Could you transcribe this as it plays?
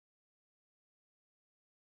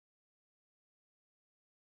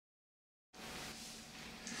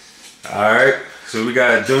Alright, so we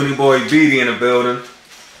got Dooney Boy Beedie in the building.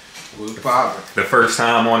 What's poppin'? The first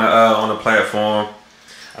time on the platform.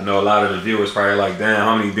 I know a lot of the viewers probably like, damn,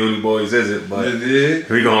 how many Dooney Boys is it? But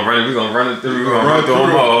we gonna run it through. We're gonna run through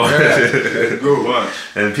them all. Yeah, go on.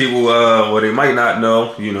 And people, what they might not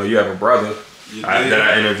know, you know, you have a brother that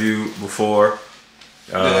I interviewed before.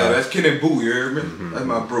 Yeah, that's Kenny Boo, you heard me? That's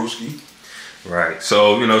my broski. Right.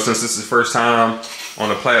 So, you know, since this is the first time on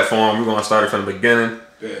the platform, we're gonna start it from the beginning.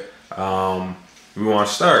 Yeah. We want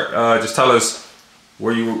to start. Just tell us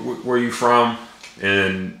where you from,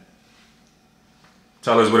 and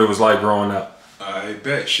tell us what it was like growing up. I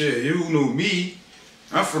bet. Shit, you know me.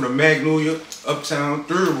 I'm from the Magnolia, Uptown,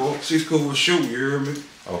 Third Wall, 6 Cove Shoot, you heard me?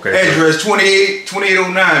 Okay. Address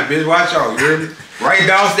 2809, bitch. Watch out, you heard me? Right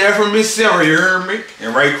downstairs from Miss Sarah, you heard me?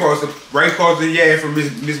 And right across the yard from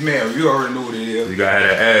Miss Mary. You already know what it is. You gotta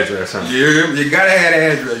have that address, huh? You heard me? You gotta have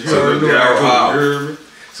that address. You already know what it is, you heard me?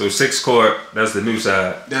 So 6th Court, that's the new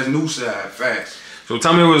side. That's new side, facts. So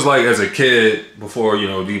tell me what it was like as a kid before, you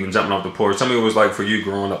know, even jumping off the porch. Tell me what it was like for you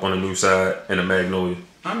growing up on the new side in the Magnolia.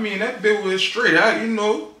 I mean, that bit was straight out, you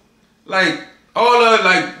know. Like,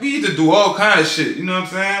 we used to do all kind of shit, you know what I'm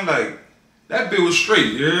saying? Like, that bit was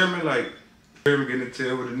straight, you hear me? Like, you hear me getting the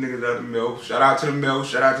tail with the niggas out the mill. Shout out to the mill,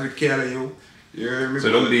 shout out to the Calio. You hear me? So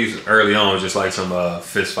them beefs early on was just like some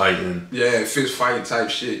fist fighting. Yeah, fist fighting type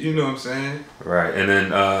shit, you know what I'm saying? Right, and then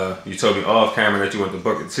you told me off camera that you went to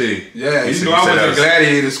Booker T. Yeah, you know I was in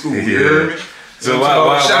gladiator school, you hear me? So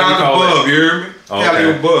why shout out to Bub, you hear me?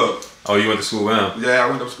 Calio Bub. Oh, you went to school with him? Yeah, I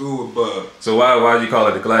went to school with Bub. So why did you call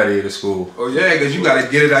it the gladiator school? Oh yeah, because you gotta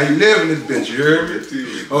get it how you live in this bitch, you hear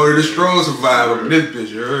me? Or the strong survive up in this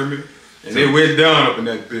bitch, you hear me? And they went down up in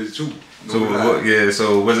that bitch too.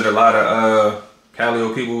 So was it a lot of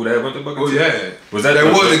Calio people that went to Booker T? Oh yeah. Was that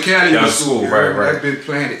was a Calio school, right. That been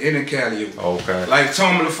playing the inner Calio. Okay. Like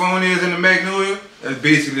Tom the phone is in the Magnolia, that's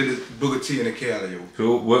basically the Booker T and the Calio.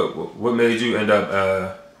 So what made you end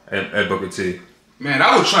up at Booker T? Man,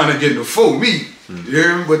 I was trying to get in the full meat. You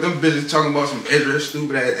hear me? But them bitches talking about some address,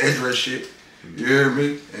 stupid ass address shit. You hear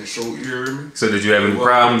me? And so, you hear me? So did you have any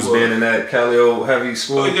problems being in that Calio heavy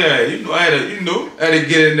school? Oh yeah, you know, I had to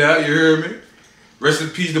get in there, you hear me? Rest in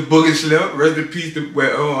peace to Boogie Slip, rest in peace to,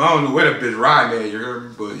 well, I don't know where that bitch riding at, you hear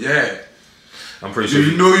me? But yeah. I'm pretty sure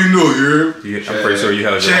you know, you hear me? Yeah, I'm pretty sure you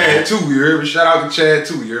held your Chad too, you hear me? Shout out to Chad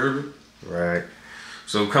too, you hear me? Right.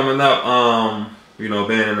 So coming up, you know,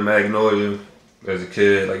 being in the Magnolia as a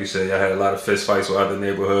kid, like you said, I had a lot of fist fights with other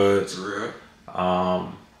neighborhoods.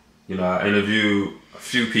 Yeah. You know, I interviewed a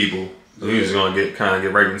few people. So we just gonna get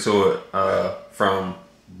right into it. From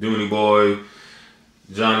Dooney Boy,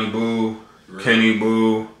 Johnny Boo, Kenny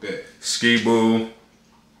Boo, Ski Boo,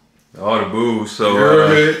 all the boos. So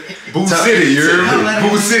Boo City, you heard me?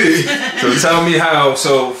 Boo City. So tell me how.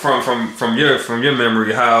 So from your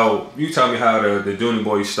memory, tell me how the Dooney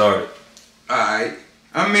Boy started. Alright,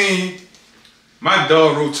 I mean, my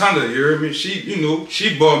dog Rotunda, you heard me? She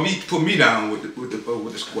put me down with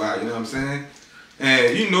the squad. You know what I'm saying?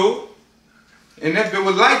 And you know, and that bit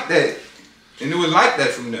was like that, and it was like that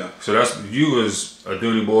from there. So you was a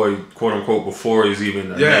Dooney Boy, quote unquote, before he's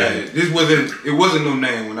even a name. It wasn't no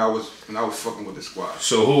name when I was fucking with the squad.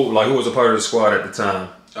 So who was a part of the squad at the time?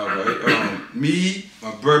 All right, me,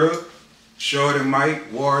 my brother, Shorty,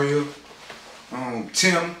 Mike, Warrior,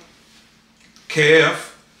 Tim, Kev.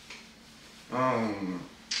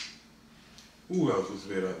 Who else was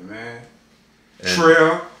there, man?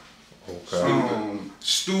 Trail. Okay.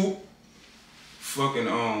 Stoop.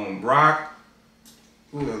 Fucking Rock.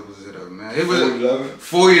 Who else was it, man? It was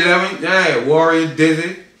 411. Yeah, Warrior,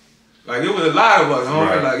 Dizzy. Like, it was a lot of us, homie.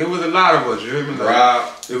 Right. Like, it was a lot of us, you hear me? Like,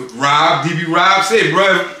 Rob, DB Rob said, bro,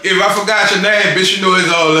 if I forgot your name, bitch, you know it's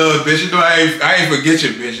all love, bitch. You know I ain't forget you,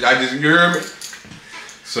 bitch. You hear me?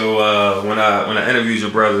 So when I interviewed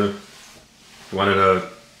your brother, one of the,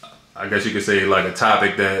 I guess you could say, like a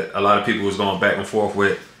topic that a lot of people was going back and forth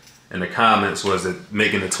with in the comments was that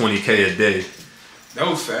making the 20K a day. That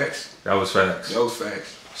was facts. That was facts. That was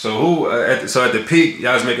facts. So at the peak,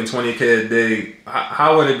 y'all was making 20K a day.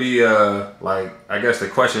 How would it be? Like, I guess the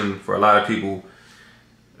question for a lot of people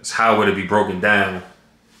is, how would it be broken down?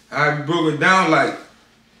 I broke it down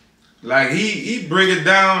like he break it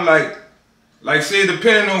down like say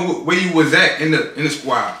depending on where you was at in the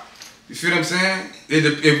squad. You feel what I'm saying?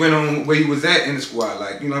 It went on where you was at in the squad.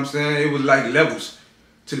 Like, you know what I'm saying? It was like levels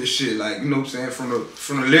to the shit. Like, you know what I'm saying? From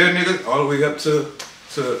the little niggas all the way up to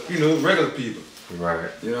you know, regular people.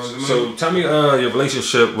 Right. You know what I mean? So tell me your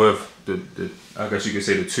relationship with the I guess you could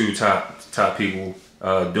say the two top people,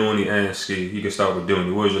 Dooney and Ski. You can start with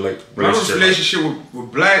Dooney. What was your relationship? My relationship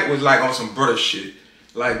with Black was like on some brother shit.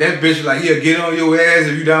 Like that bitch, like he'll get on your ass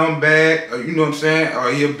if you down bad, or you know what I'm saying,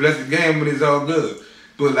 or he'll bless the game when it's all good.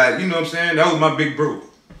 But like, you know what I'm saying, that was my big bro.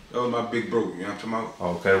 That was my big bro, you know what I'm talking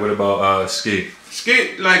about? Okay, what about Ski?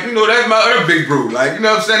 Ski, like, you know, that's my other big bro. Like, you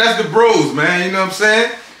know what I'm saying, that's the bros, man, you know what I'm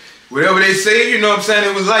saying? Whatever they say, you know what I'm saying,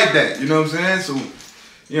 it was like that, you know what I'm saying? So,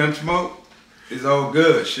 you know what I'm talking about? It's all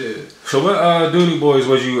good, shit. So what Dooney Boys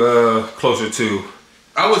was you closer to?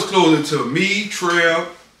 I was closer to me, Trail.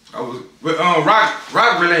 I was, but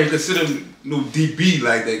Rock really ain't considered no DB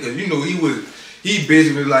like that, cause you know he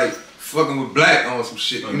basically like fucking with Black on some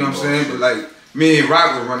shit, you know what I'm saying? But like me and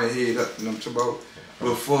Rock was running head up, you know what I'm talking about?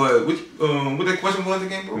 Before what that question was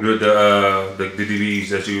again, bro? The DBs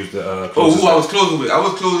that you was the who I was closer with? I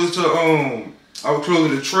was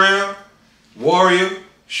closer to Trail, Warrior,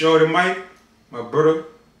 Shorty Mike, my brother,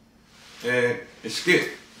 and Skip.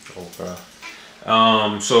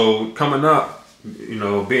 Okay. So coming up, you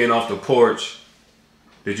know, being off the porch,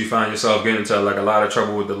 did you find yourself getting into like a lot of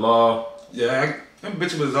trouble with the law? Yeah, them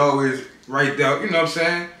bitch was always right there, you know what I'm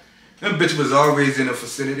saying? Them bitch was always in the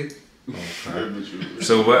vicinity. Okay.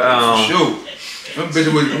 So what, For sure. Them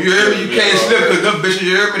bitches was, you hear me? You can't slip because them bitches,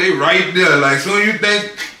 you hear me? They right there. Like, soon you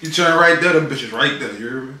think you turn right there, them bitches right there, you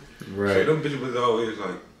hear me? Right. So them bitches was always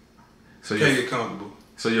like, so can't get comfortable.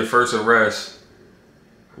 So your first arrest,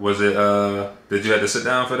 was it, did you have to sit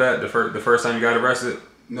down for that, the first time you got arrested?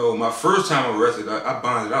 No, my first time arrested, I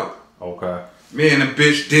bonded out. Okay. Me and the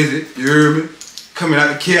bitch did it, you hear me? Coming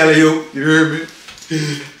out the Cali, you hear me?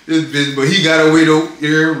 This bitch, but he got away though, you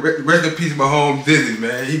hear me? Rest in peace, my home Dizzy,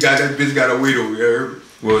 man. That bitch got away though, you hear me?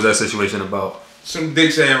 What was that situation about? Some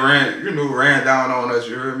dicks that ran down on us,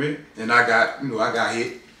 you hear me? And I got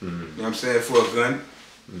hit, you know what I'm saying, for a gun.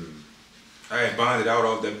 I had bonded out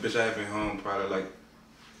off that bitch. I had been home probably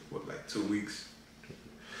like 2 weeks.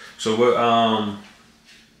 So what,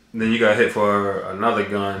 then you got hit for another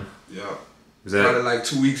gun. Yeah. Was that probably like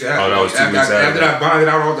 2 weeks after. Oh, that was 2 weeks after. After I bonded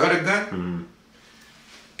out off the other gun,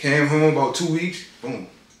 came home about 2 weeks, boom.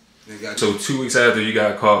 So 2 weeks after you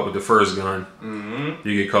got caught with the first gun,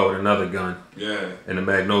 you get caught with another gun. Yeah. In the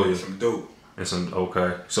Magnolia. Some dope. And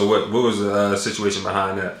okay. So what was the situation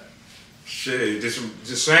behind that? Shit, just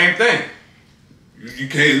the same thing. You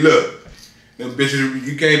can't look. Them bitches,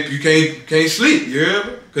 you can't sleep, you hear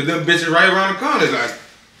me? Cause them bitches right around the corner, like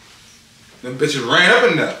them bitches ran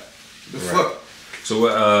up in there. The fuck.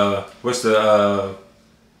 So what's the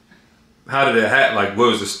how did it happen? Like what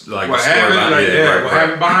was this like? What happened? Like what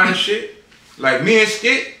happened behind the shit? Like me and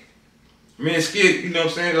Skit, you know what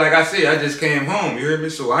I'm saying? Like I said, I just came home, you hear me?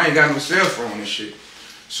 So I ain't got no cell phone and shit.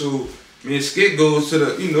 So me and Skit goes to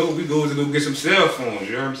the, we go to go get some cell phones,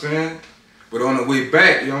 you know what I'm saying? But on the way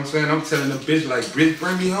back, you know what I'm saying, I'm telling the bitch, like, bitch,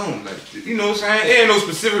 bring me home. Like, you know what I'm saying? It ain't no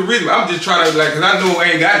specific reason. I'm just trying to, like, because I know I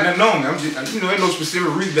ain't got nothing on me. I'm just, ain't no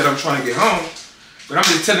specific reason that I'm trying to get home. But I'm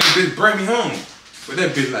just telling the bitch, bring me home. But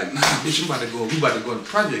that bitch like, nah, bitch, we about to go to the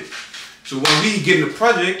project. So when we get in the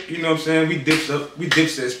project, you know what I'm saying, we dips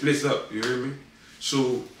that splits up, you hear me?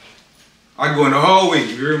 So I go in the hallway,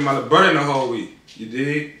 you hear me? My little brother in the hallway, you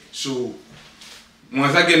dig? So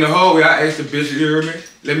once I get in the hallway, I ask the bitch, you hear me?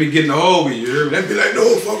 Let me get in the hallway, you hear me? That be like,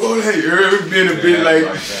 no, fuck all that, you hear me? Being a bitch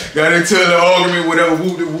like got into the argument, whatever,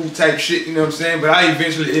 woo type shit, you know what I'm saying? But I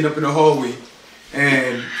eventually end up in the hallway.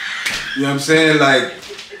 And, you know what I'm saying? Like,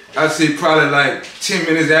 I'd say probably like 10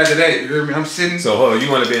 minutes after that, you hear me? I'm sitting. So hold on,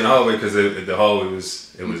 you want to be in the hallway because the hallway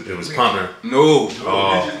was pumping. No.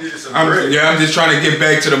 I'm just trying to get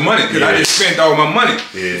back to the money because I just spent all my money.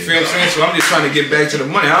 You feel what I'm saying? So I'm just trying to get back to the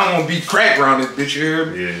money. I don't want to be crack around this bitch, you hear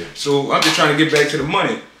me? Yeah. So I'm just trying to get back to the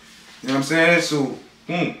money. You know what I'm saying? So,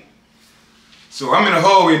 boom. So I'm in the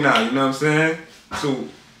hallway now, you know what I'm saying? So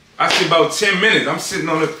I see about 10 minutes. I'm sitting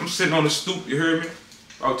on the stoop, you hear me?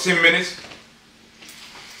 About 10 minutes.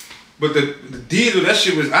 But the diesel, that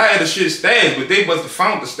shit was, I had the shit stashed, but they must have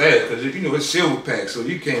found the stash, because you know it's silver pack, so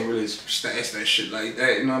you can't really stash that shit like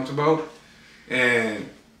that, you know what I'm talking about? And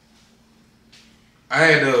I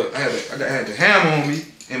had the hammer on me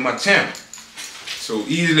and my temp. So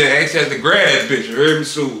easily access to grab that bitch, you hear me?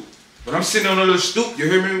 So, but I'm sitting on a little stoop, you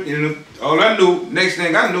hear me? And all I knew, next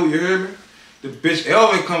thing I knew, you hear me? The bitch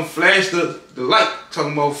Elvin come flash the light,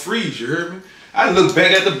 talking about freeze, you hear me? I look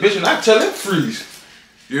back at the bitch and I tell her freeze.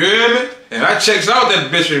 You hear me? And I checks out that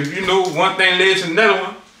bitch and you know, one thing led to another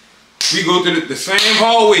one. We go through the same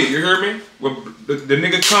hallway, you hear me? Where the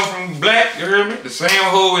nigga come from Black, you hear me? The same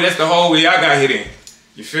hallway, that's the hallway I got hit in.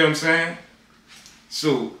 You feel what I'm saying?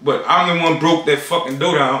 So, but I'm the one broke that fucking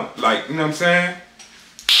door down, like, you know what I'm saying?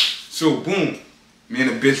 So, boom. Me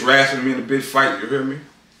and the bitch wrestling, me and the bitch fight, you hear me?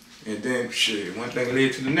 And then, shit, one thing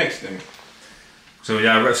led to the next thing.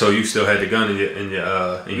 So so you still had the gun in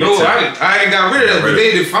your No, I ain't got rid of that. But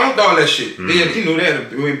they found all that shit.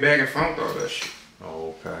 Mm-hmm. They went back and found all that shit.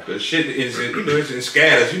 Oh, okay. The shit is it's in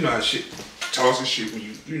scatters. You know how shit tossing shit when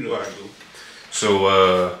you know how to go.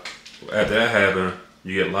 So after that happened,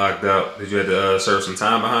 you get locked up. Did you have to serve some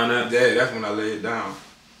time behind that? Yeah, that's when I laid down.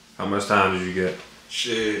 How much time did you get?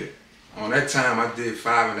 Shit, on that time I did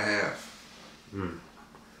 5.5.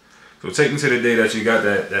 So take me to the day that you got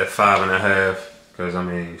that 5.5. Cause I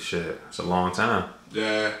mean, shit, it's a long time.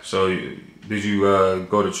 Yeah. So did you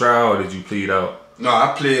go to trial or did you plead out? No,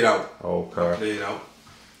 I played out. Okay. I played out.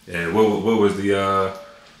 And what was the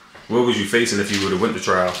what was you facing if you would have went to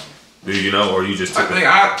trial? Do you know, or you just took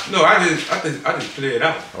I just played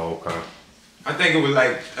out. Okay. I think it was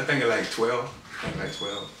like 12. I think like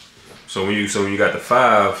 12. So when you got the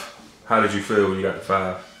 5, how did you feel when you got the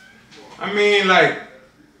 5? I mean, like,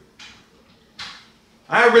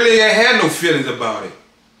 I really ain't had no feelings about it.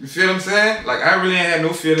 You feel what I'm saying? Like, I really ain't had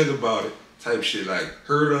no feelings about it. Type shit, like,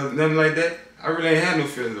 hurt or nothing like that. I really ain't had no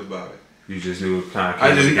feelings about it. You just knew it kind of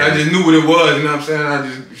I just knew what it was, you know what I'm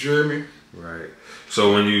saying? You hear me? Right.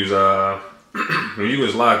 So when you was when you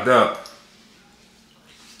was locked up,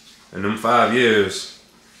 in them 5 years,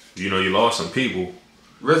 you know, you lost some people.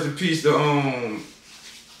 Rest in peace to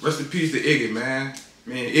Iggy, man.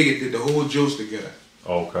 Me and Iggy did the whole juice together.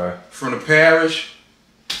 Okay. From the parish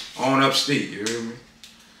on upstate, you hear me?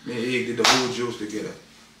 Me and Iggy did the whole juice together.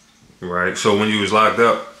 Right. So when you was locked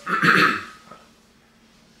up,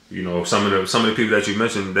 you know, some of the people that you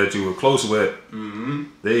mentioned that you were close with,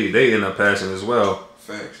 they end up passing as well.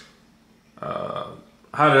 Facts.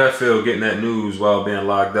 How did that feel getting that news while being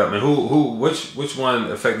locked up? And which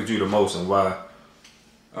one affected you the most and why?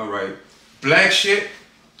 All right, black shit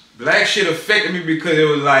affected me because it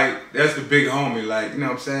was like, that's the big homie, like, you know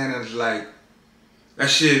what I'm saying? It's like, that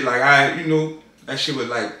shit, like, that shit was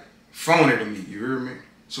like phony to me, you hear me?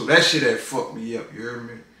 So that shit had fucked me up, you hear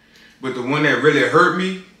me? But the one that really hurt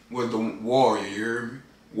me was the Warrior, you hear me?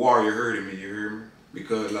 Warrior hurted me, you hear me?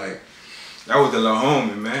 Because, like, that was the little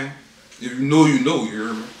homie, man. If you know, you know, you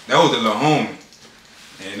hear me? That was the little homie.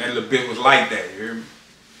 And that little bit was like that, you hear me?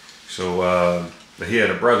 So, he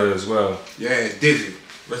had a brother as well. Yeah, Dizzy.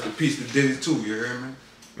 Rest in peace to Dizzy too, you hear me?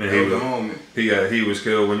 And he was the homie. He was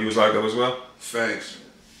killed when you was locked up as well? Facts.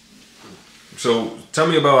 So tell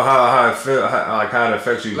me about how it felt, how it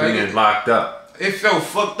affects you like being locked up. It felt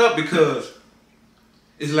fucked up because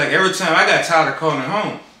it's like every time I got tired of calling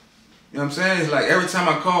home. You know what I'm saying? It's like every time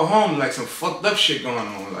I call home, like some fucked up shit going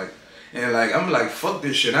on. Like, and like I'm like, fuck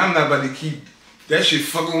this shit. I'm not about to keep that shit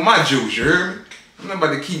fucking with my juice, you hear me? I'm not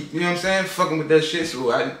about to keep, you know what I'm saying, fucking with that shit.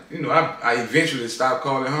 So I eventually stopped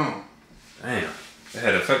calling home. Damn. It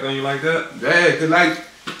had an effect on you like that? Yeah, cause like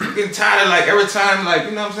I'm getting tired of like every time, like,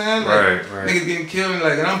 you know what I'm saying? Like, right. Niggas getting killed and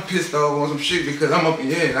like, and I'm pissed off on some shit because I'm up in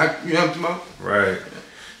here and you know what I'm talking about? Right.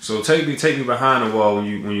 So take me behind the wall when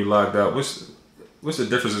you locked up. What's the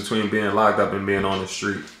difference between being locked up and being on the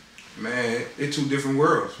street? Man, it's two different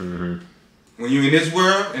worlds. When you in this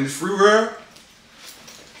world, in the free world,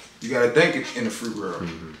 you gotta think it in the free world.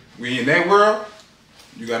 When you in that world,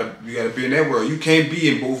 you gotta be in that world. You can't be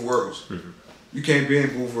in both worlds. You can't be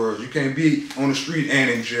in both worlds. You can't be on the street and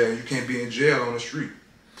in jail. You can't be in jail on the street.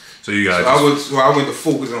 So you guys. So I went to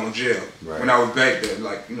focus on jail when I was back there.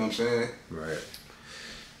 Like, you know what I'm saying? Right.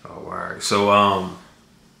 Oh, all right. So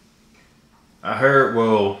I heard,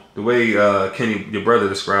 well, the way Kenny, your brother,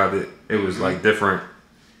 described it, it was like different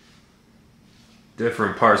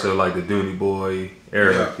parts of like the Dooney Boy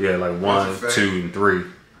era. Yeah, like 1, 2, and 3.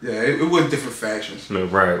 Yeah, it was different factions. No,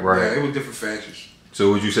 right. Yeah, it was different factions.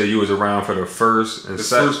 So would you say you was around for the first and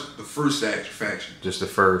second? The first faction. Just the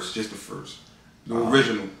first? Just the first. The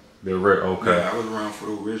original. Okay. Yeah, I was around for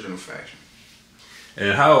the original faction.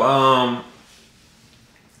 And how,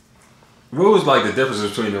 what was like the difference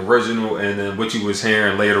between the original and then what you was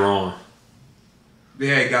hearing later on? They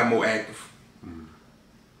had got more active.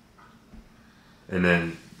 And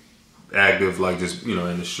then active, like just, you know,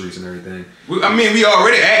 in the streets and everything. I mean, we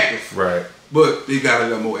already active. Right. But they got a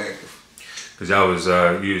little more active. Because y'all was,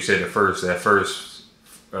 you said that first,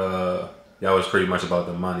 y'all was pretty much about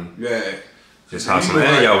the money. Yeah. Just hustling.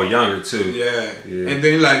 And y'all were younger too. Yeah. And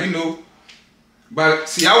then like, you know,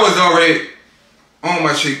 see, I was already on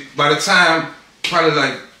my shit. By the time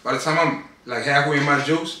I'm like halfway in my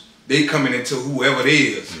juice, they coming into whoever it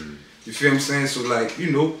is. You feel what I'm saying? So like,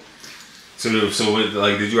 you know. So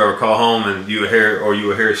like, did you ever call home and you would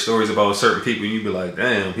hear stories about certain people and you'd be like,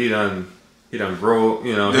 damn, he done grow,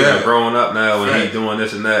 you know, he done growing up now and he doing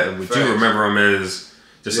this and that. But you remember him as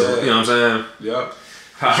just, you know what I'm saying? Yep.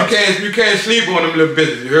 You can't sleep on them little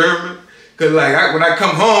bitches, you heard me? Cause like when I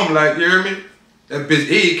come home, like you hear me, that bitch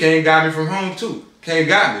Ed came got me from home too. Came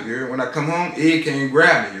got me, you hear me? When I come home, Ed came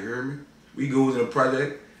grab me, you hear me? We goes in the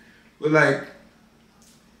project. But like,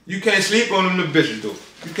 you can't sleep on them little bitches though.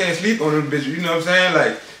 You can't sleep on them bitches, you know what I'm saying?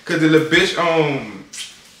 Like, cause the little bitch,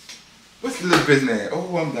 what's the little bitch name?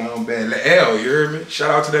 Oh, I'm down bad. Like L, you hear me? Shout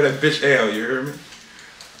out to that little bitch L, you hear me?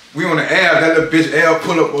 We on the L, that little bitch L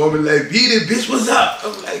pull up on me like, Beedie, bitch, what's up?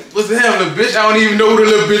 I'm like, what's the hell, little bitch? I don't even know who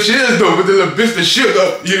the little bitch is though, but the little bitch that shook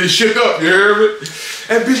up, you done shook up, you hear me?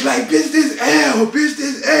 That bitch like, bitch, this L, bitch,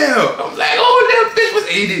 this L. I'm like, oh, little bitch was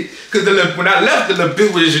 80. Cause when I left, the little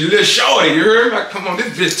bitch was a little shorty, you hear me? Like, come on,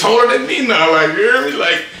 this bitch taller than me now, like, you hear me?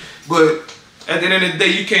 Like, but at the end of the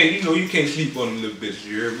day, you can't, you can't sleep on them little bitches,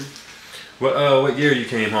 you hear me? What year you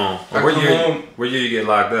came home? Or what year you get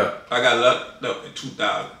locked up? I got locked up in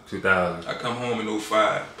 2000. 2000. I come home in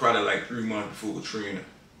 05, probably like 3 months before Katrina.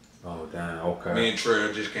 Oh damn, okay. Me and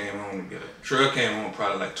Trell just came home together. Trell came home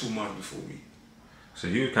probably like 2 months before me. So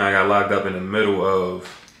you kind of got locked up in the middle of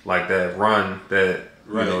like that run that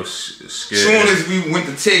you know scared. Soon as we went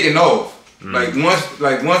to taking off, like once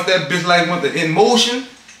that bitch like went to in motion,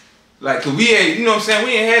 like 'cause we ain't, you know what I'm saying,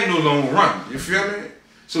 we ain't had no long run. You feel me?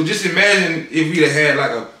 So just imagine if we'd have had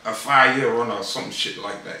like a 5-year run or some shit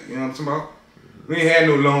like that. You know what I'm talking about? We ain't had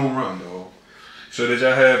no long run though. So did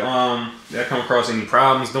y'all have y'all come across any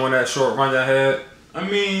problems during that short run y'all had? I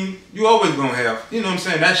mean, you always gonna have, you know what I'm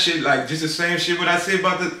saying? That shit like just the same shit what I said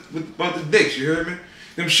about the dicks. You heard me?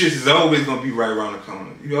 Them shits is always gonna be right around the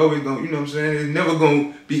corner. You always gonna, you know what I'm saying? It's never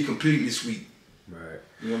gonna be completely sweet. Right.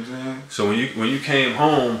 You know what I'm saying? So when you came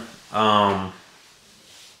home,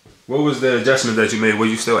 what was the adjustment that you made? Were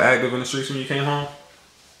you still active in the streets when you came home?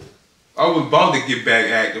 I was about to get back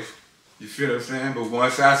active. You feel what I'm saying? But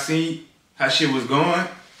once I seen how shit was going,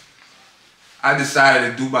 I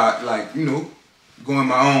decided to do my, like, you know, going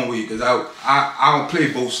my own way. Because I don't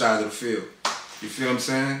play both sides of the field. You feel what I'm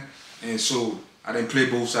saying? And so I didn't play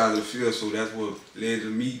both sides of the field, so that's what led to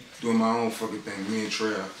me doing my own fucking thing, me and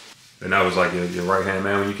Trell. And that was like your right-hand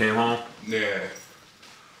man when you came home? Yeah.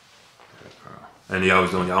 And y'all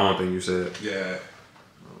was doing your own thing, you said? Yeah.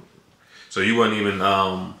 So you wasn't even,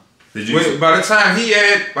 did you? Wait, by the time he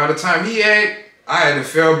had, I had to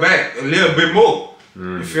fell back a little bit more.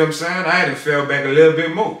 You feel what I'm saying? I had to fell back a little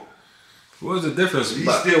bit more. What was the difference? He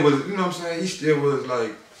still was, you know what I'm saying? He still was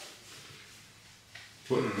like.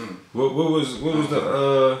 What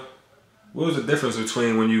was the difference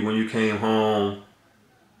between when you came home,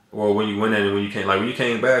 or when you went in and when you came, like when you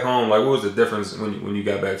came back home, like what was the difference when you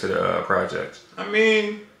got back to the projects? I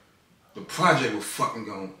mean, the project was fucking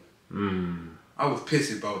gone. I was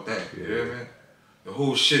pissed about that. You know what I mean? The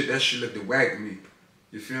whole shit, that shit looked whack to me.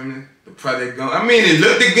 You feel me? The project gone. I mean, it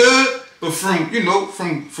looked good, but from, you know,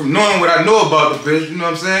 from knowing what I know about the bitch, you know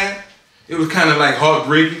what I'm saying? It was kind of like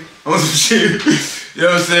heartbreaking on some shit. You know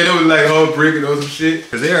what I'm saying? It was like heartbreaking on some shit.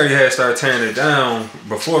 Cause they already had started tearing it down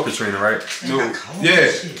before Katrina, right? No,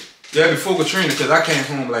 yeah, before Katrina, cause I came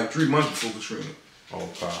home like 3 months before Katrina. Oh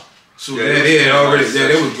wow. So they had already,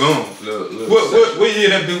 they was gone. What year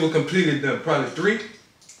that bitch was completed then? Probably 3?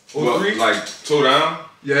 Or 3? Like tore down?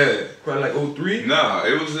 Yeah, probably like 03. Nah,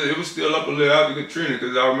 it was still up a little after Katrina,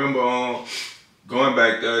 cause I remember going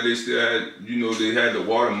back there, they still had, you know, they had the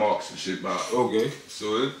watermarks and shit by. Okay.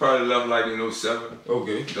 So it probably left like in 07.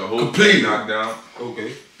 Okay. The whole thing knocked down.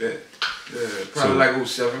 Okay. Yeah, probably like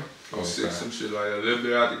 07. 06, some shit like that. A little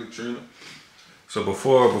bit after Katrina. So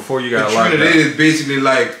before you got locked up. Katrina, is basically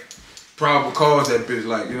like probable cause that bitch,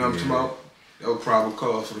 like, you know what I'm talking about? That was probable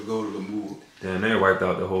cause for the go to the move. Then they wiped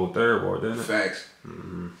out the whole third ward, didn't it? Facts.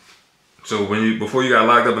 So before you got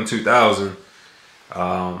locked up in 2000,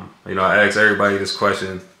 you know, I asked everybody this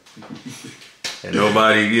question, and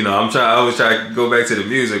nobody, you know, I always try to go back to the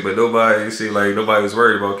music, but nobody was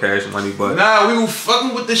worried about Cash Money. But nah, we were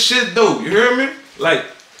fucking with the shit though. You hear me? Like,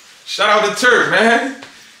 shout out to Turk, man.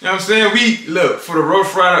 You know what I'm saying? We look for the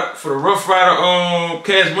Rough Rider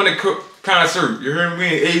Cash Money concert. You hear me? We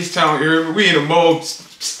in H-Town. You hear me? We in the mall.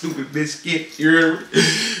 Stupid biscuit, you hear me?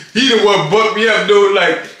 He the one bucked me up, dude,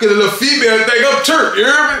 like, cause the little female think I'm Turk, you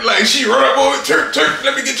hear me? Like, she run up over Turk,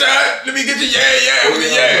 let me get your with the yeah, with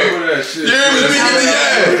the yeah. You hear me? Let me get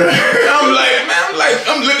the yeah. I'm like, man,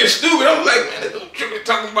 I'm looking stupid. I'm like, man, this little trick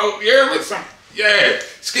talking about, you hear me? Some, yeah,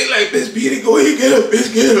 skit like this, Beedie, go ahead, get up,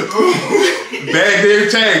 bitch, get up. Bag their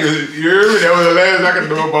tag, you hear me? That was the last I could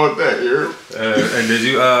know about that, you hear me? And did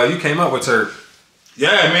you came up with Turk?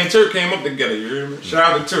 Yeah, man, Turk came up together, you hear me?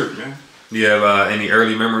 Shout out to Turk, man. You have any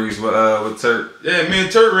early memories with Turk? Yeah, me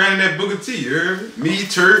and Turk ran in that Booker T, you heard me? Me,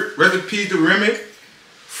 Turk, rest in peace to Remy.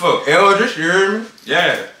 Fuck, Eldridge, you heard me?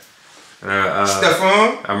 Yeah.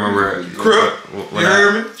 Stephon. I remember Crip. You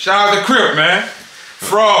heard me? Shout out to Crip, man.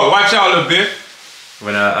 Fraud. Watch out a little bit.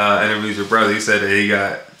 When I interviewed your brother, he said that he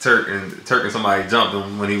got Turk and somebody jumped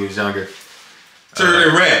him when he was younger. Turk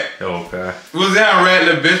and Rat. Okay. What's down, Rat,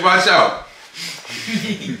 little bitch? Watch out.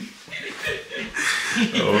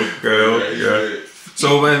 Okay.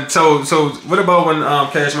 So what about when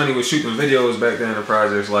Cash Money was shooting videos back then in the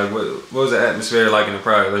projects? Like what was the atmosphere like in the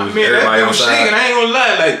project? Like, I mean, that was shaking. I ain't gonna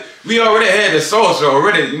lie. Like we already had the sauce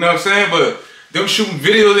already. You know what I'm saying? But them shooting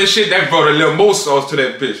videos and shit, that brought a little more sauce to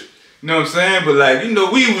that bitch. You know what I'm saying? But like, you know,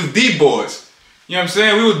 we was D-boys. You know what I'm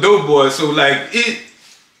saying? We were dope boys. So like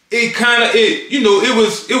it kind of, you know, it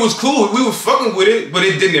was cool. We was fucking with it, but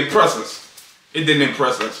it didn't impress us. It didn't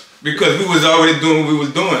impress us. Because we was already doing what we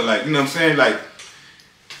was doing. Like, you know what I'm saying? Like,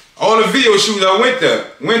 all the video shoots I went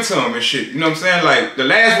to them and shit. You know what I'm saying? Like, the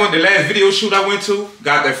last video shoot I went to,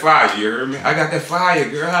 got that fire, you heard me? I got that fire,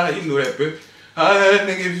 girl. How you know that, bitch? How that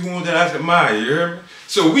nigga if you want that, I said, mine, you heard me?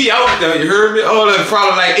 So we out there, you heard me? All that,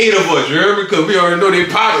 probably like 8 of us, you heard me? Because we already know they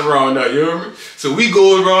popping around there, you heard me? So we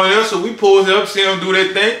go around there, so we pulls up, see them do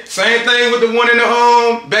that thing. Same thing with the one in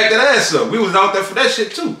the back that ass up. We was out there for that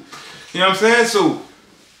shit too. You know what I'm saying? So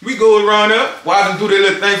we go around there, watch them do their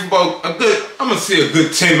little thing for about a good, I'm gonna say a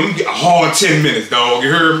good 10, I'm gonna get a hard 10 minutes, dog, you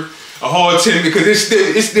heard me? A hard 10 because it's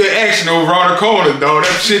still action over around the corner, dog.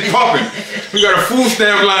 That shit popping. We got a food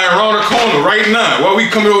stamp line around the corner right now. While we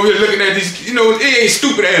coming over here looking at these, you know, it ain't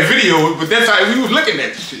stupid ass videos, but that's how we was looking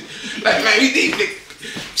at this shit. Like, man, these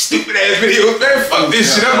stupid ass videos, man, fuck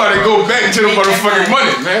this shit. I'm about to go back to the motherfucking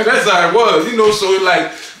money, man. That's how it was, you know. So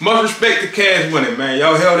like, much respect to Cash Money, man.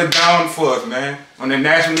 Y'all held it down for us, man. On the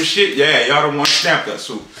national shit, yeah, y'all the one stamped us.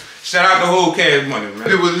 So shout out the whole Cash Money, man.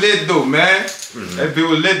 It was lit though, man. That bit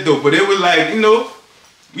was lit though, but it was like, you know,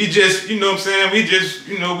 we just, you know what I'm saying, we just,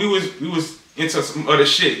 you know, we was into some other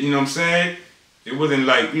shit, you know what I'm saying? It wasn't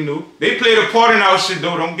like, you know, they played a part in our shit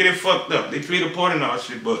though, don't get it fucked up. They played a part in our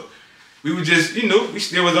shit, but we were just, you know, we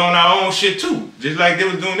still was on our own shit too. Just like they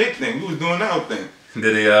was doing their thing, we was doing our thing.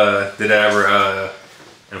 Did they ever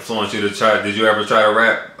influence you to try, did you ever try to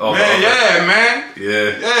rap? Man, yeah, man.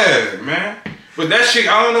 Yeah. Yeah, man. But that shit,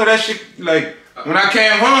 I don't know, that shit, like, when I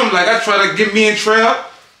came home, like, I try to get me in Trail.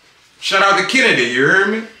 Shout out to Kennedy, you heard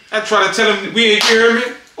me? I try to tell him, you heard me?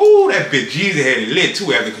 Ooh, that bitch Jeezy had it lit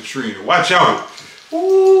too after Katrina. Watch out.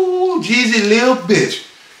 Ooh, Jeezy little bitch.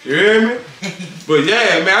 You hear me? But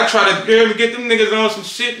yeah, man, I try to get them niggas on some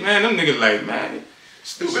shit, man. Them niggas like, man,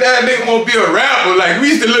 stupid ass nigga won't be a rapper. Like, we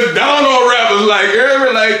used to look down on rappers, like, you hear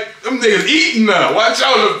me? Like, them niggas eating now. Watch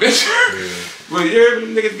out, little bitch. Yeah. But you hear me?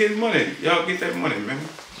 Them niggas getting money. Y'all get that money, man.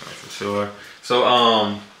 For sure. So,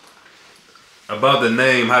 about the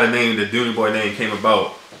name, how the Dooney Boy name came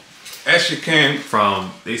about. That shit came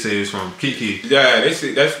from, they say it's from Kiki. Yeah, they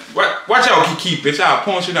say that's, watch out Kiki, bitch. I'll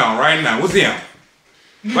punch you down right now. What's him?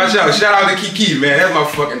 Watch out, shout out to Kiki, man. That's my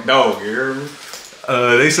fucking dog, you hear me?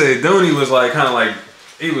 They say Dooney was like, kind of like,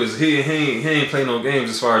 he ain't play no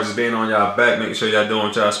games as far as just being on y'all back, making sure y'all doing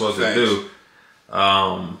what y'all supposed to do.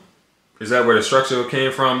 Is that where the structure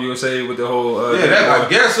came from, you would say, with the whole... yeah, that, I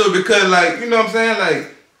guess so, because, like, you know what I'm saying?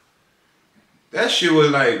 Like, that shit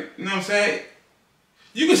was like, you know what I'm saying?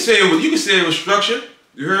 You could say it was structured,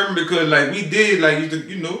 you heard me? Because, like, we did, like,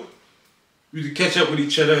 you know, we used to catch up with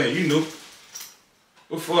each other, and, you know,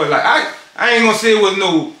 before, like, I ain't gonna say it was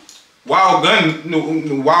no wild gun,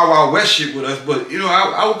 no wild west shit with us, but, you know,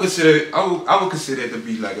 I would consider it to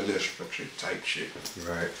be, like, a little structured type shit.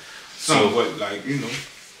 Right. Somewhat, like, you know.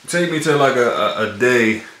 Take me to like a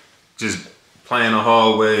day, just playing the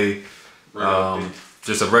hallway,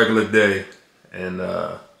 just a regular day, and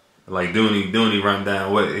like Dooney run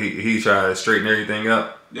down. What he tried to straighten everything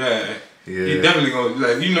up. Yeah, he definitely gonna,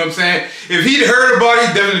 like, you know what I'm saying. If he'd heard about it,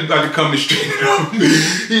 he definitely about to come to straighten it up.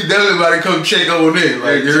 He definitely about to come check on it.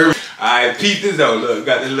 Like, you heard me? Alright, peep this out. Look,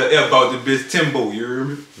 got this little F out the bitch Timbo. You heard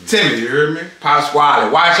me? Timmy, you heard me?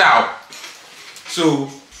 Pasquale, watch out. So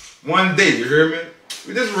one day, you heard me?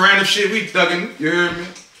 We just random shit, we thugging, you heard me?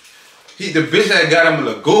 The bitch had got him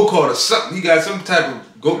a go-kart or something. He got some type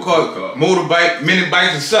of go-kart, motorbike, mini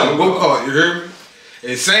bikes or something, go-kart, you heard me?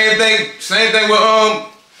 And same thing with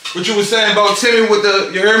what you were saying about Timmy with the,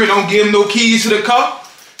 you heard me, don't give him no keys to the car.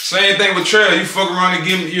 Same thing with Trail, you fuck around and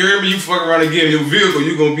give him, you heard me, you fuck around and give him your vehicle,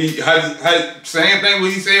 you gonna be, same thing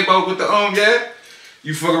what he said about with the, yeah?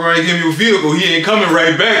 You fuck around and give him your vehicle, he ain't coming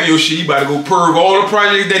right back your shit, he about to go purge all the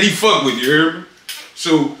projects that he fuck with, you heard me?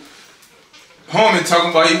 So, homie talking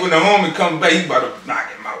about when the homie come back, he about to knock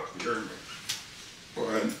him out, you heard me?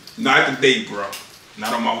 Boy, not today, bro.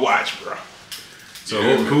 Not on my watch, bro. So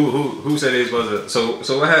who said they was supposed to?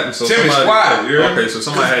 So what happened? So Timmy somebody, squatted. Okay, so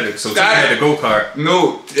somebody had the go kart.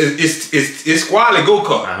 No, it's squatted go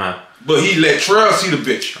kart. But he let Trail see the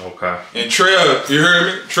bitch. Okay. And Trail, you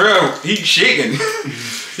heard me? Trail, he shaking.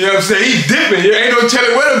 You know what I'm saying? He dipping. You ain't no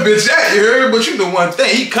telling where the bitch at. You heard me? But you know one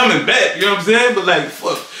thing, he coming back. You know what I'm saying? But like,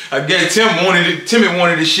 fuck. I guess Timmy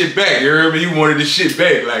wanted this shit back. You heard me? He wanted this shit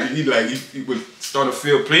back. He would start a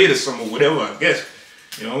field play or something or whatever. I guess.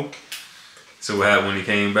 You know. So what happened when he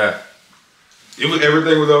came back?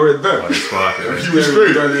 Everything was already done. Oh, he squatted. You was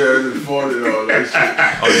straight. Done there, just fought it all that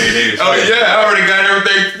shit. I already got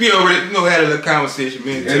everything. We already had a little conversation,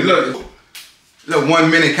 man. And look, little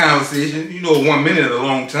 1 minute conversation. You know, 1 minute is a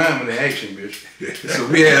long time in the action, bitch. So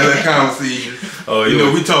we had a little conversation.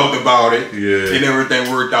 We talked about it. Yeah. And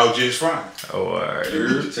everything worked out just fine. Oh, alright.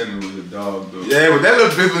 Timmy was a dog, though. Yeah, but that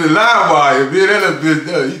little bitch was a live wire, man. That little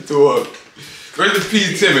bitch, he tore up. Rest in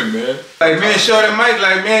peace, Timmy, man. Like, man, Shorty Mike,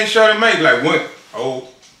 like,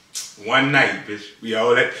 one night, bitch. We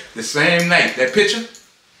all that, the same night. That picture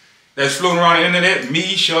that's floating around the internet,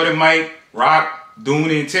 me, Shorty Mike, Rock,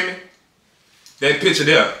 Dooney, and Timmy. That picture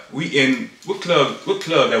there, we in, what club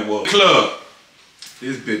that was? Club.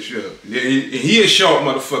 This bitch up. Yeah, he a short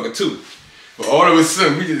motherfucker, too. But all of a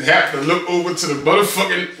sudden, we just happened to look over to the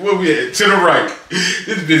motherfucking, where we at? To the right.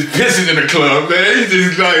 This bitch pissing in the club, man. He's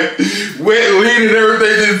just like, wet, lean and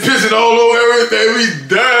everything, just pissing all over everything. We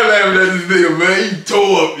dying laughing at this nigga, man. He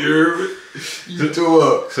tore up, you heard me? He tore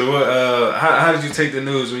up. So what, how did you take the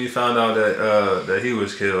news when you found out that he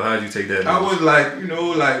was killed? How did you take that news? I was like,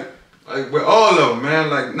 like with all of them, man,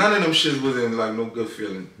 like none of them shits was in like no good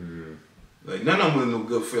feeling. Like, none of them was no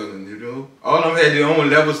good feeling, you know? All of them had their own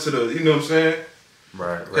levels to the, you know what I'm saying?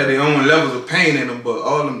 Right. Had their own levels of pain in them, but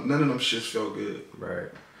none of them shits felt good. Right.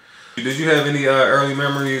 Did you have any early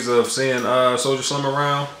memories of seeing Soulja Slim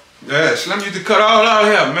around? Yeah, Slim used to cut all out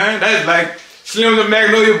here, man. That's like Slim the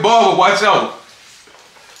Magnolia Barber, watch out.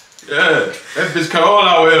 Yeah, that bitch cut all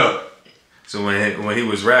out here. So when he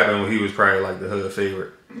was rapping, he was probably like the hood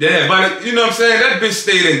favorite. Yeah, but you know what I'm saying? That bitch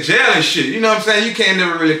stayed in jail and shit. You know what I'm saying? You can't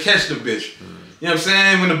never really catch the bitch. You know what I'm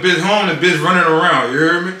saying? When the bitch home, the bitch running around, you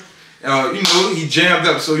heard me? You know, he jammed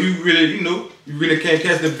up, so you really can't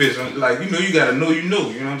catch the bitch. Like, you know, you gotta know you know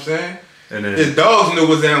what I'm saying? And then his dogs knew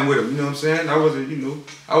what's down with him, you know what I'm saying? I wasn't, you know,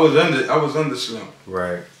 I was under Slim.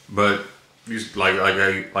 Right. But you like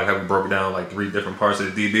how we broke it down like 3 different parts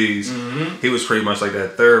of the DBs. He was pretty much like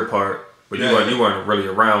that third part, but you weren't really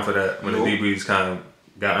around for that when the DBs kind of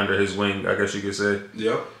got under his wing, I guess you could say.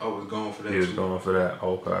 Yep, I was going for that. He was going for that.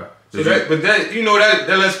 Okay. So that you know that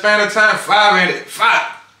little span of time, 5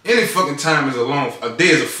 any fucking time is a day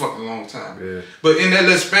is a fucking long time. Yeah. But in that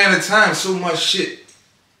little span of time, so much shit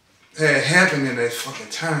had happened in that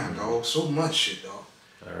fucking time, dog. So much shit, dog.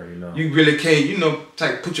 I already know. You really can't, you know,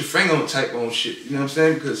 put your finger on type on shit. You know what I'm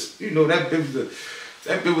saying? Because you know that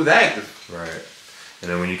bit was active. Right.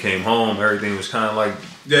 And then when you came home, everything was kind of like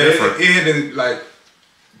it like.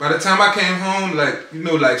 By the time I came home, like, you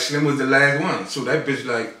know, like Slim was the last one. So that bitch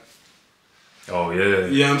like, oh yeah.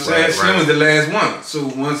 You know what I'm saying? Slim was the last one. So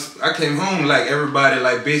once I came home, like everybody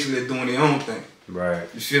like basically doing their own thing. Right.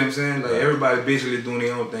 You see what I'm saying? Like everybody basically doing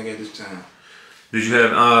their own thing at this time. Did you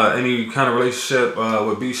have any kind of relationship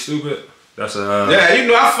with Be Stupid? That's a yeah, you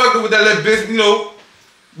know, I fucked with that little bitch, you know.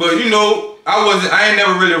 But you know, I ain't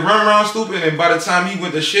never really run around Stupid, and by the time he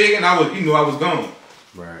went to shaking, I was gone.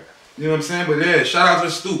 Right. You know what I'm saying? But yeah, shout out to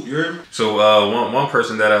Stoop, you heard me? So one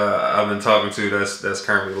person that I've been talking to that's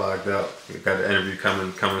currently locked up, we got the interview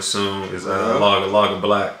coming soon, is Logger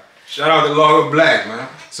Black. Shout out to Logger Black, man.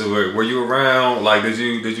 So were you around, like did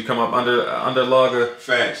you come up under Logger?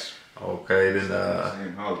 Facts. Okay, then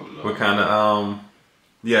what kind of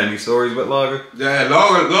any stories with Logger? Yeah,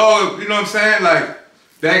 Logger, you know what I'm saying? Like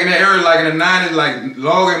back in that era, like in the 90s, like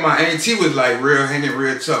Logger and my auntie was like hanging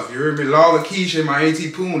real tough. You heard me? Logger, Keisha, and my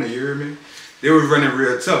auntie Poona, you heard me? They was running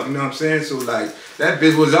real tough, you know what I'm saying? So like, that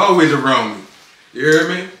bitch was always around me. You heard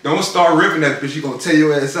me? Don't start ripping that bitch, she gonna tear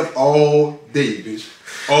your ass up all day, bitch.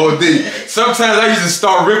 All day. Sometimes I used to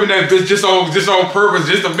start ripping that bitch just on purpose,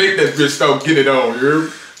 just to make that bitch start getting it on, you heard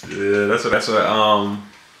me? Yeah, that's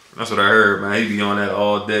what I heard, man. He be on that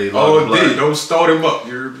all day. All day. Don't start him up,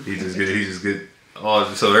 you heard me? He just get. Oh,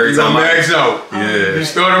 so every time gonna max out. Yeah. You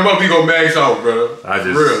start him up, he gonna max out, bro. I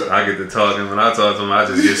get to talking. When I talk to him, I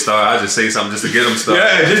just get started. I just say something just to get him started.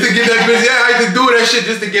 Yeah, just to get that bitch. Yeah, I had to do that shit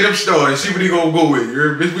just to get him started. See what he gonna go with.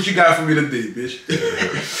 Bitch, what you got for me today, bitch?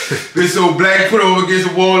 Bitch so black, put over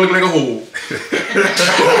against the wall, look like a hole.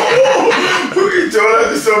 Who you told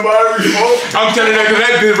that to somebody before? I'm telling that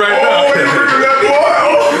bitch right now. Oh, you remember that boy?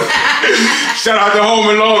 Oh. Shout out to Home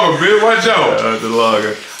and Logger, bitch. Watch out. Shout out to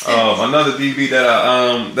Logger. Another DB that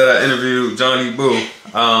I interviewed, Johnny Boo.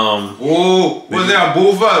 What's that?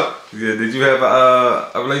 Move up. Yeah, did you have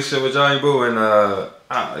a relationship with Johnny Boo, and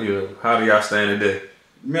how do y'all stand today?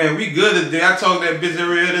 Man, we good today. I talk that bitch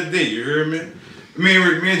every other day. You hear me? Me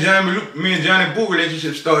and Johnny Boo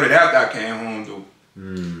relationship started after I came home though.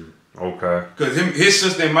 Okay. Cause his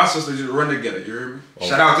sister and my sister just run together. You hear me? Okay.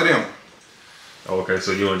 Shout out to them. Okay,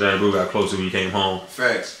 so you and Johnny Boo got closer when you came home.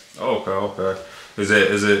 Facts. Okay. Is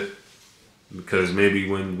it because maybe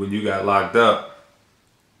when you got locked up,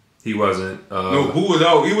 he wasn't? No, Boo was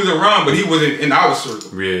out. He was around, but he wasn't in our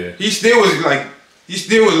circle. Yeah. He still was like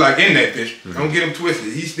in that bitch. Don't get him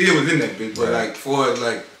twisted. He still was in that bitch, but like for us,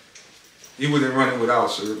 like he wasn't running with our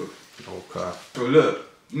circle. Okay. So look,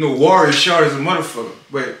 Warrior short as a motherfucker,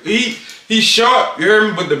 but he short. You hear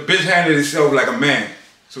me? But the bitch handled itself like a man.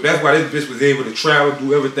 So that's why this bitch was able to travel,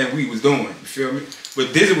 do everything we was doing. You feel me?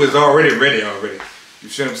 But Dizzy was already ready already. You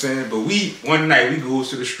feel what I'm saying? But one night we goes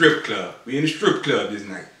to the strip club. We in the strip club this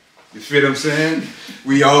night. You feel what I'm saying?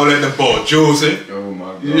 We all at the bar juicing. Oh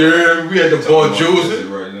my God. Yeah, we at the bar juicing.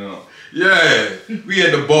 Right now. Yeah, we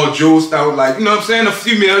at the bar juiced out like, you know what I'm saying? The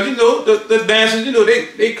females, the dancers,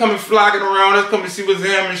 they coming flocking around us, coming to see what's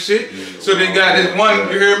happening and shit. Yeah, so they got this one,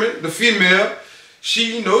 you hear me? The female,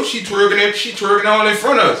 she twerking all in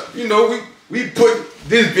front of us. We put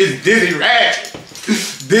this bitch Dizzy right.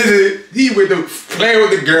 Dizzy, he with the playing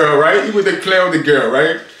with the girl, right? He with the playing with the girl,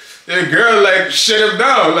 right? And the girl like shut him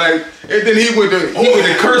down, like, and then he with the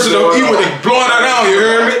cursing him, he with the blowing her down, you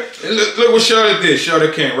hear me? And look what Shawty did.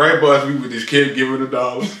 Shawty came right by us, we with this kid giving her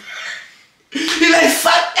 $1. He like,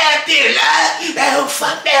 fuck that bitch, that hoe,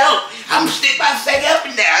 fuck that hoe. I'm gonna stick my fake up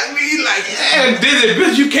in there. I mean, he like, damn, Dizzy,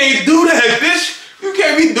 bitch, you can't do that, bitch. You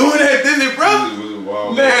can't be doing that, Dizzy,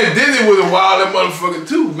 bro. Man, Dizzy was a wild motherfucker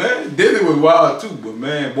too, man. Dizzy was wild too, but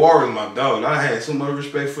man, Warren was my dog. I had so much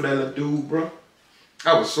respect for that little dude, bro.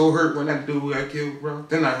 I was so hurt when that dude got killed, bro.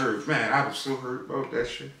 Then I heard, man, I was so hurt about that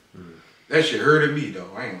shit. That shit hurted me, though.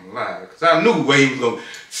 I ain't gonna lie. Because I knew where he was going.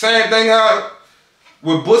 Same thing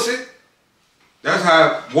with Bussie. That's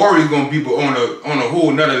how Warrior's gonna be on a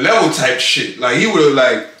whole nother level type shit. Like, he would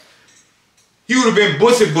have been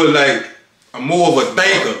Bussie, but like, more of a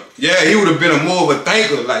thinker. Yeah, he would have been more of a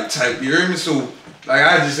thinker, like, type. You hear me? So, like,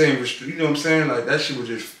 I just ain't, you know what I'm saying? Like, that shit was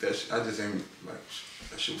just, I just ain't, like,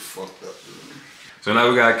 that shit was fucked up, dude. So now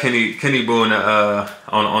we got Kenny Boo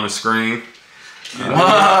on the screen.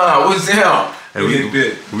 What's him? And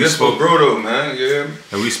we spoke, bro, though, man. Yeah.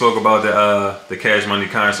 And we spoke about the Cash Money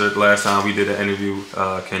concert last time we did an interview,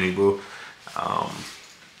 Kenny Boo.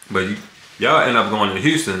 But y'all end up going to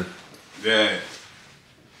Houston. Yeah.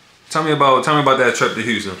 Tell me about that trip to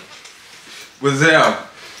Houston. What's that?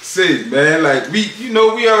 Sick, man. Like we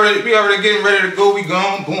already getting ready to go. We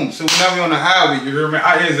gone, boom. So now we on the highway. You hear me?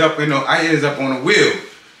 I ends up on the wheel.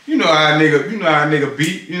 You know how a nigga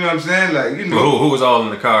beat. You know what I'm saying? Like Who was all in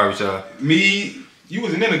the car with y'all? Me. You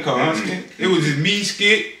wasn't in the car, huh, Skit? It was just me,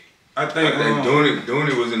 Skit. I think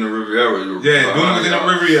Dooney was in the Riviera. Yeah, Dooney was in the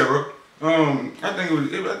Riviera. I think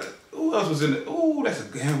it was. Who else was in the? Oh, that's a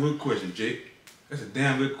damn good question, Jake. That's a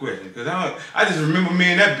damn good question. Cause I just remember me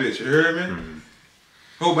and that bitch. You heard me? Mm-hmm.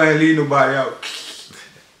 Hope I ain't leave nobody out.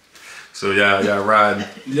 So y'all riding?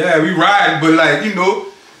 Yeah, we riding, but like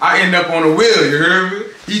I end up on the wheel. You heard me?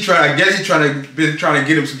 He trying to get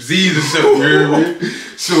him some Z's or something. You heard me?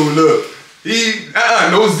 So look,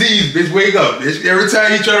 no Z's, bitch. Wake up, bitch. Every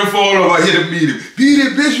time he try to fall over, I hit him, beat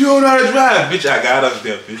it, bitch. You don't know how to drive, bitch. I got us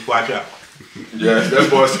there, bitch. Watch out. Yeah, that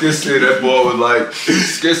boy Skissy, that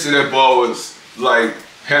ball was like.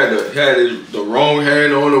 Had the wrong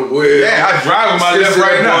hand on the wheel. Yeah, I drive with my left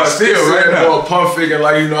right now. Still right now. Boy, pump faking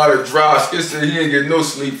like you know how to drive. Skit said he didn't get no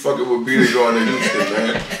sleep fucking with Beedie going to Houston,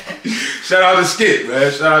 man. Shout out to Skit,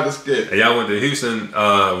 man. Shout out to Skit. And y'all went to Houston.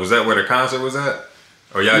 Was that where the concert was at?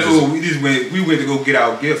 Or y'all we went to go get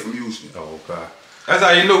our gift from Houston. Oh, okay. That's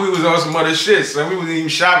how you know we was on some other shit, son. We wasn't even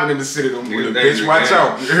shopping in the city no more. Bitch, watch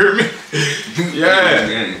out. You hear me?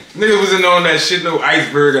 Yeah. Niggas wasn't on that shit, no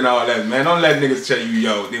iceberg and all that, man. Don't let niggas tell you,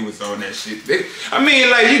 yo, they was on that shit. I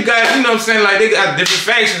mean, like, you got, you know what I'm saying? Like, they got different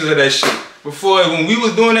factions of that shit. Before, when we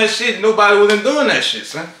was doing that shit, nobody wasn't doing that shit,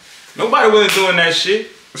 son. Nobody wasn't doing that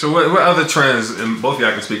shit. So what other trends, and both of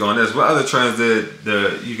y'all can speak on this, what other trends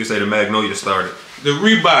did you can say the Magnolia started? The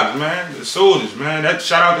Reeboks, man. The Souljas, man. That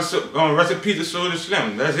shout out to recipe to Soulja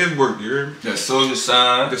Slim. That's his work, you hear me? That Soulja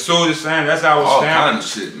sign. The Soulja sign, that's our all stamp. All kind of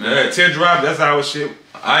shit, man. Yeah, Teardrop, that's our shit.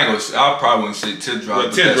 I ain't gonna say, I probably wouldn't say tip drop,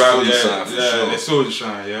 but tip that drop, Soulja yeah, shine for yeah, sure. that Soulja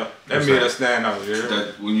shine, yeah. That made us stand out, yeah.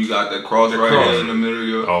 That, when you got that cross right here in the middle of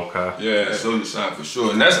your... Okay. Yeah. That Soulja shine for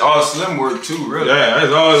sure. And that's all Slim work too, really. Yeah,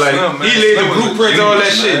 that's all like, Slim, man. he laid Slim the was a blueprints, all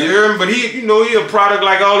that genius, shit, man. you hear me? But he, you know, he a product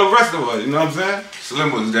like all the rest of us, you know what I'm saying?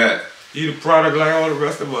 Slim was that. He the product like all the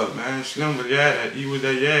rest of us, man. Slim was that, he was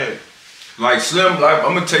that, yeah. Like Slim, like,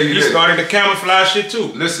 I'm gonna tell you this. He started the camouflage shit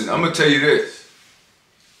too. Listen, I'm gonna tell you this.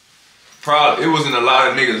 Probably, it wasn't a lot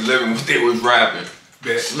of niggas living what they was rapping.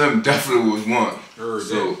 Slim definitely was one.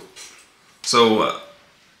 So,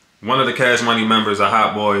 one of the Cash Money members, a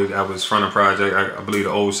Hot Boy that was from the project, I believe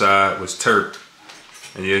the old side was Turk.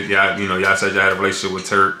 And y'all said y'all had a relationship with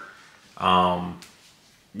Turk.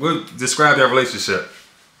 Describe that relationship.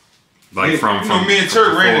 Like from me and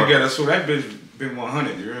Turk ran together, so that bitch been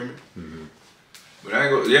 100, you hear me? But I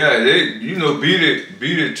ain't go, yeah, they, you know,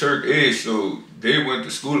 Beedie Turk is, so they went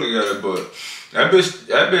to school together, but that bitch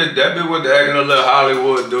went to acting a little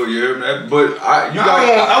Hollywood though, you hear me? But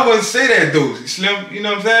I wouldn't say that though, Slim, you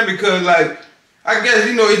know what I'm saying? Because like, I guess,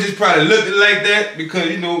 you know, it just probably looked like that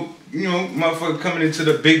because, you know, motherfucker coming into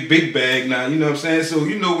the big bag now, you know what I'm saying? So,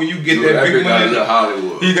 you know, when you get that big money, got a little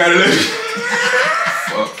Hollywood. He got a little...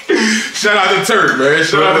 Shout out to Turk, man.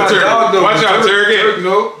 Shout out to Turk. Watch out, Turk.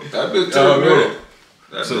 No, that bitch Turk, no.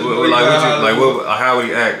 So, how would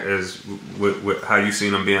he act as with how you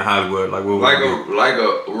seen him being Hollywood? Like, what like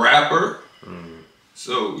a rapper.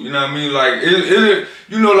 So you know what I mean? Like it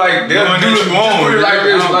you know, like they'll do it like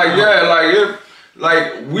this, like yeah, like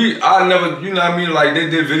I never, you know what I mean? Like they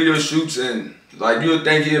did video shoots and like you'd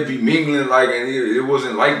think he'd be mingling like, and it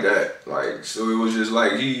wasn't like that. Like so, it was just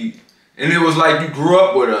like and it was like you grew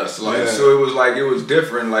up with us, like so it was like it was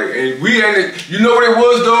different, like and we ain't, you know what it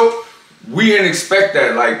was though. We didn't expect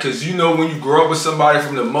that, like, cause you know when you grow up with somebody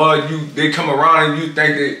from the mud, they come around and you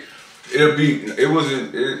think that it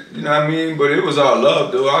wasn't, you know what I mean? But it was all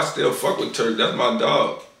love, though. I still fuck with Turk. That's my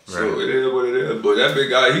dog. Right. So it is what it is. But that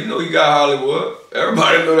big guy, he know he got Hollywood.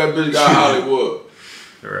 Everybody know that bitch got Hollywood.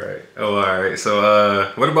 Right. Oh, all right.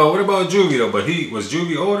 So what about Juvie though? But was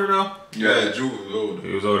Juvie older though? Yeah, Juvie was older.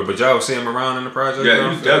 He was older, but y'all see him around in the project.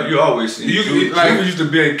 Yeah, you always see. Juvie used to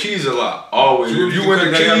be in Keys a lot. Always. If you went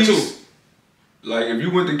to Keys. Like if you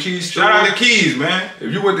went to Keys store, shout out to Keys, man.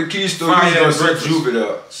 If you went to Keys store, you was gonna set Juvie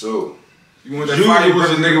up. So Juvie was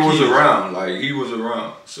a nigga was around. Like he was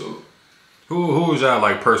around. So who was y'all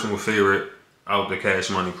like personal favorite out the Cash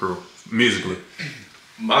Money crew musically?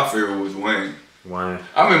 My favorite was Wayne. Wayne.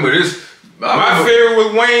 I remember this. My favorite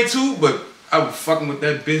was Wayne too, but I was fucking with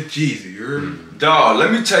that bitch Jeezy. You heard me? Dog,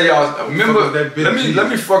 let me tell y'all. Remember that bitch let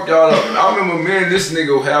me fuck y'all up. I remember me and this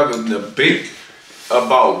nigga having a debate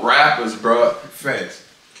about rappers, bro. Facts.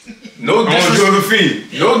 No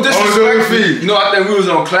disrespect. No disrespect. No, I think we was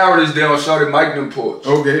on Clarity's day on Shawty Mike them porch.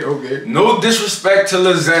 Okay. No disrespect to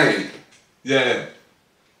Lil Zane. Yeah.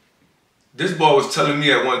 This boy was telling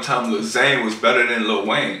me at one time Lil Zane was better than Lil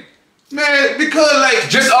Wayne. Man, because like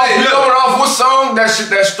just going off what song? That shit,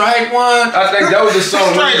 that Strike One. I think that was the song.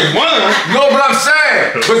 Strike One. No, but I'm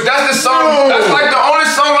saying, but that's the song. That's like the only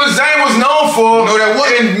song Lil Zane was known for. No, that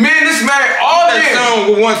wasn't. And me and this man arguing. That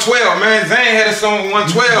song with 112, man. Zane had a song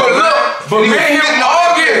with 112. But look, but me and him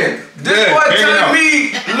arguing. This boy telling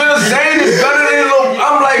me Lil Zane is better than Lil.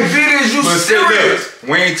 I'm like, Beedie, is you serious?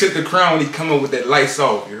 Wayne took the crown when he come up with that lights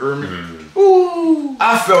off. You heard me? Ooh.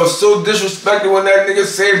 I felt so disrespected when that nigga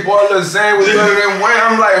said boy Lil Zane was better than Wayne.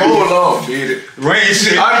 I'm like, hold on, Beedie. Wayne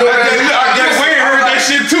shit. I guess Wayne heard that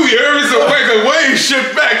shit too. You heard me? So Wayne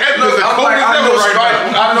shit back. That was the coldest ever right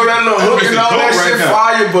now. I know that little hook and all that shit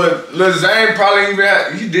fire, but Lil Zane probably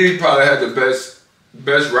probably had the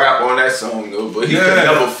best rap on that song though, but he could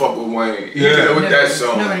never fuck with Wayne. With that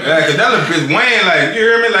song. Yeah, cause that little bitch Wayne, like, you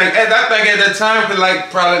hear me? Like, I think at that time, cause like,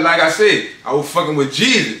 probably like I said, I was fucking with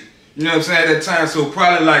Jesus. You know what I'm saying, at that time, so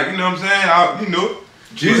probably like, you know what I'm saying,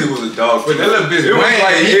 Jesus was a dog. But that little bitch Wayne, was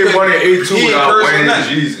like A1 and A2 without Wayne and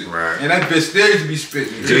Jesus. Right. And that bitch still used to be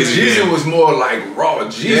spitting. Jesus was more like raw.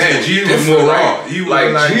 Jesus was more raw.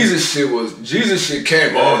 Jesus shit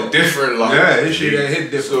came all different. Like, his shit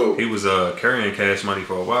hit different. So, he was carrying Cash Money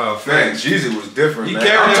for a while. Man, Jesus was different. He man.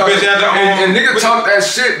 carried that bitch out and nigga talk that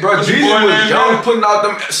shit, bro. Jesus was young, putting out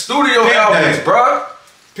them studio albums, bro.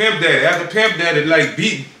 Pimp Daddy. After Pimp Daddy, like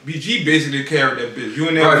BG basically carried that bitch.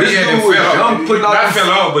 UNLV fell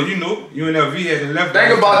off, but UNLV hadn't left.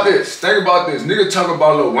 Think about this. Nigga talk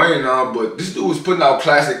about Lil Wayne now, but this dude was putting out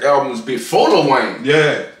classic albums before Lil Wayne.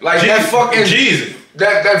 Yeah. Like that fucking Jesus.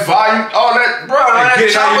 That volume, all that, bro. That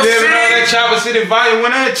Chopper City volume,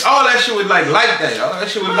 all that shit was like that. All that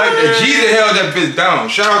shit was like that. Jesus held that bitch down.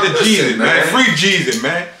 Shout out to Jesus, man. Free Jesus,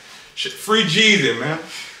 man. Free Jeezy, man.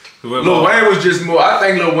 Lil Wayne was just more. I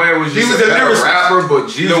think Lil Wayne was just a better rapper, but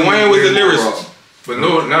Jeezy. Lil Wayne was the lyricist. But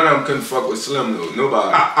none of them couldn't fuck with Slim though.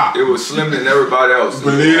 Nobody. It was Slim and everybody else.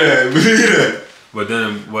 Believe that. But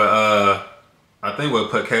then I think what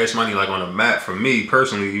put Cash Money like on the map for me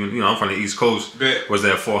personally, even I'm from the East Coast, was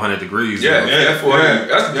that 400 Degrees. Yeah, that 400.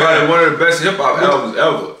 That's probably one of the best hip hop albums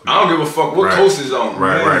ever. I don't give a fuck what coast is on.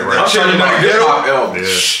 Right. I'm talking about hip hop albums.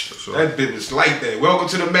 Yeah. Sure. That bitch was like that. Welcome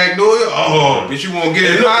to the Magnolia. Oh, bitch, you won't get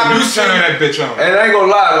it. You turn that bitch on. And I ain't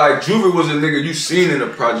gonna lie, like Juvie was a nigga you seen in the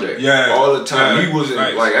project. Yeah. All the time. Yeah. He wasn't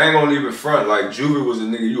like I ain't gonna even front. Like Juvie was a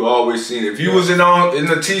nigga you always seen. If he was in the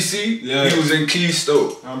TC, he was in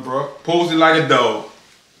Keystone. Bro. Posted like a dog.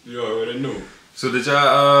 You already knew. So did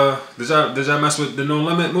y'all mess with the No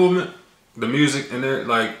Limit movement? The music and there,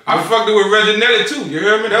 like I fucked it with Reginelli too. You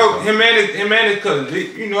hear me? That was him and his cousin. I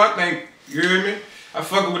think you hear me. I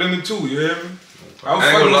fucked with him too. You hear me? I was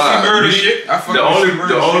fucking with C-Murder shit.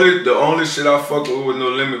 The only shit I fucked with No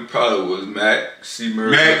Limit probably was Mac,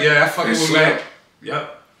 C-Murder. Mac, yeah, I fucked with Mac.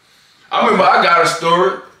 Yep. I remember I got a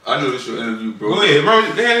story. I know this your interview, bro. Go ahead,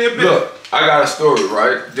 Look, I got a story,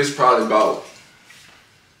 right? This probably about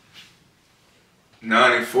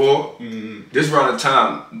 94. This around the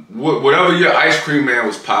time, whatever your ice cream man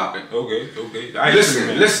was popping. Okay. Listen.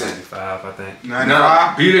 95, I think. 95.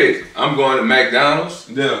 Nah, beat it. I'm going to McDonald's.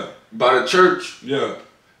 Yeah. By the church. Yeah.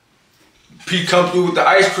 P come through with the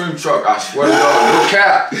ice cream truck. I swear to God, no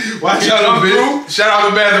cap. Shout out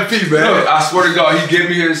to Master P, man. Look, I swear to God, he gave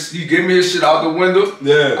me his shit out the window.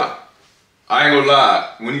 Yeah. I ain't gonna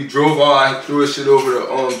lie. When he drove off, I threw his shit over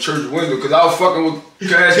the church window because I was fucking with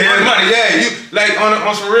cash money. Yeah, you like on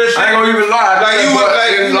some real shit. I ain't gonna even lie. Like you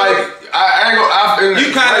I ain't gonna.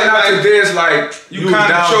 You kind of like today. It's like you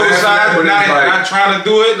kind of show side, but not trying to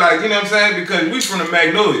do it. Like you know what I'm saying? Because we from the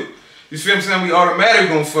Magnolia. You feel what I'm saying? We automatically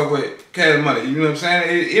gonna fuck with cash money. You know what I'm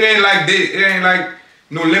saying? It ain't like this. It ain't like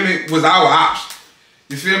No Limit was our ops.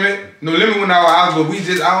 You feel me? No Limit was our ops, but we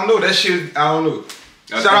just I don't know that shit. I don't know.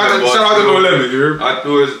 Shout out to No Limit, you heard? I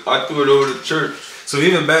threw it over the church. So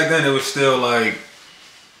even back then, it was still like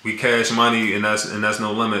we Cash Money, and that's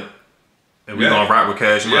No Limit, and we gonna rock with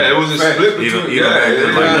Cash Money. Yeah, it was a split between even back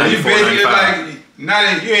then, like 94,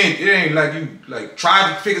 95. It ain't like you like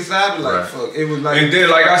tried to pick a side, but like fuck, it was like. And then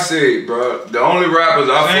like I said, bro, the only rappers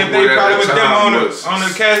I fuck with at that time was on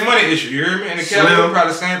the Cash Money issue. You hear me? And the Cash Money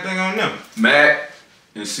probably the same thing on them. Mac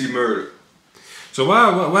and C-Murder. So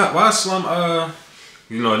why Slim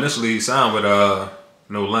initially signed with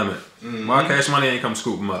No Limit? Why Cash Money ain't come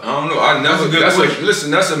scoop him up? I don't know.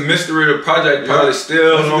 Listen, that's a mystery. The project probably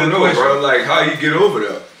still don't know, bro. Like how you get over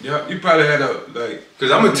there? Yeah, you probably had a like.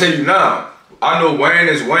 Cause I'm gonna tell you now. I know Wayne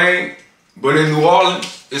is Wayne, but in New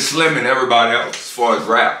Orleans, it's Slim and everybody else as far as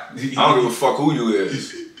rap. I don't give a fuck who you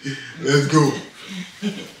is. Let's go.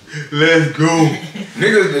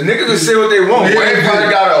 Niggas can say what they want. Wayne probably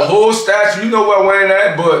got a whole statue. You know where Wayne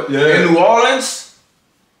at, but in New Orleans,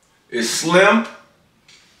 it's Slim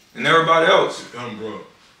and everybody else. Bro.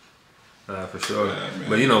 For sure.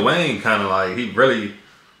 But Wayne kind of like, he really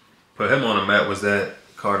put him on the map was that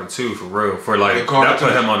Carter 2 for real. For like, that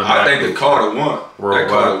put him on the map. I think the Carter 1. That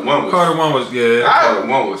Carter 1 was. Carter 1 was, Carter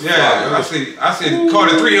 1 was I said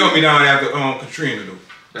Carter 3 held me down after Katrina though.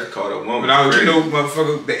 That Carter 1 was. But I was,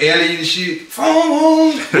 motherfucker, the alley and shit.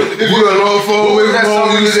 Phone. What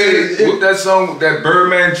that song, that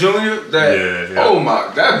Birdman Jr.? Oh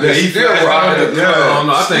my, that bitch still rocking the club.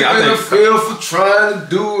 I think the feel for trying to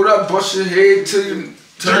do it. I bust your head till you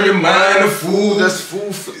turn your mind to fool. That's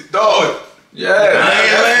fool for dog. Yeah, I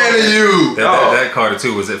ain't landing you. That Carter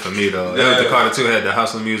 2 was it for me though. The Carter 2 had the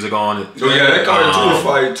hustling music on it. Oh yeah, that Carter 2 was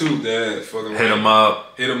fire too. Yeah, fucking hit him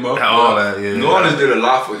up, all that. Yeah, New Orleans did a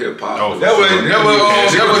lot for hip hop. Oh, that was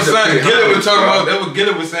something Gilly was talking about. That was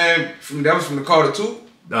Gilly was saying that was from the Carter 2.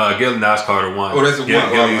 Gilly, that's Carter 1. Oh, that's the 1.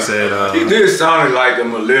 Gilly said he did sound like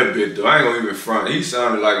him a little bit though. I ain't gonna even front. He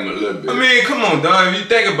sounded like him a little bit. I mean, come on, dog. If you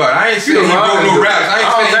think about it, I ain't saying he wrote no raps. I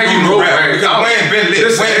ain't saying he wrote no raps because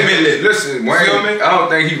Wayne been lit. Listen, Wayne. I don't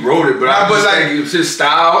think he wrote it, but I just think it was his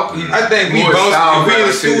style. I think we bouncing. If we in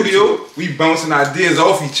the studio, we bouncing ideas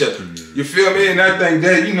off each other. You feel me? And I think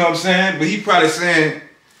that you know what I'm saying. But he probably saying.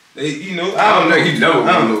 I don't think he never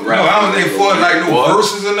wrote no rap. No, I don't think for like no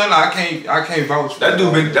verses or nothing. I can't vouch for that.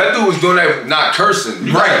 Dude was doing that not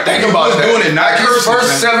cursing. Right. Think about that. Doing it not like cursing.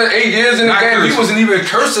 His first 7-8 years in the game, he wasn't even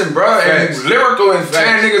cursing, bro. And he was lyrical and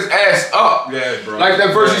tearing niggas ass up. Yeah, bro. Like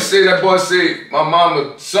that verse he said, that boy said, my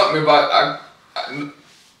mama something about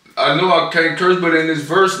I know I can't curse, but in this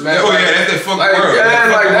verse, man. Oh like, yeah, that's that fucking like, word.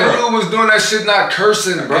 Yeah, like that dude was doing that shit not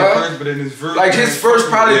cursing, bro. Curse, but in his verse, like his first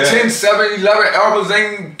probably 10, 7, 11 albums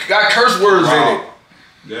ain't got curse words in it.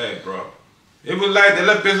 Yeah, bro. It was like that.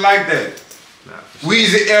 Look, it's like that.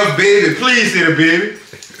 Weezy F baby, please say the baby.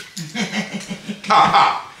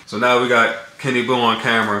 So now we got Kenny Boo on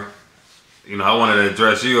camera. You know, I wanted to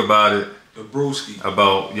address you about it. The brewski.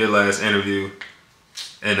 About your last interview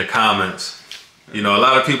in the comments. You know, a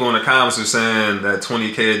lot of people in the comments were saying that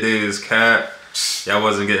 20K a day is cap. Y'all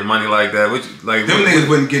wasn't getting money like that. Them niggas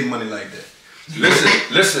wasn't getting money like that.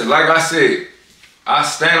 Listen, like I said, I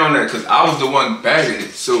stand on that because I was the one bagging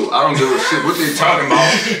it. So I don't give a shit what they talking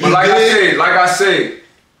about. But like I said,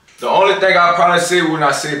 the only thing I probably say when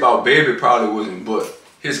I say about Baby probably wasn't, but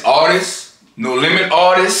his artists, No Limit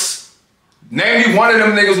artists, name me one of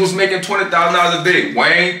them niggas was making $20,000 a day.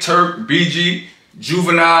 Wayne, Turk, BG,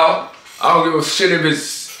 Juvenile. I don't give a shit if it's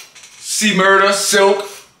C-Murder, Silk.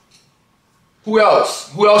 Who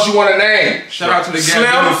else? Who else you want to name? Shout out to the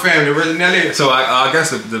Gap family, originally. So I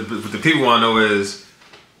guess the people want to know is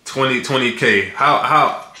 20K.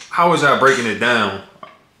 How was y'all breaking it down?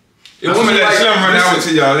 It wasn't like Slim run out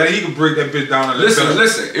to y'all. Like, he could break that bitch down a little bit.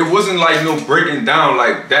 Listen. It wasn't like no breaking down.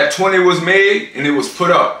 Like that 20 was made and it was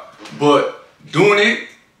put up. But doing it,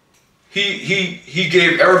 he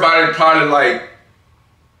gave everybody probably like.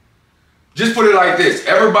 Just put it like this: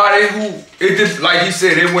 everybody who it did, like he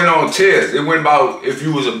said, it went on tiers. It went about if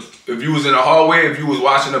you was in the hallway, if you was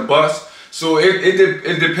watching a bus. So it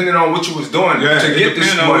depended on what you was doing to get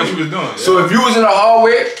this money. What you was doing. So if you was in the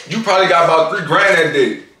hallway, you probably got about $3 grand that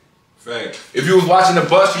day. Facts. If you was watching the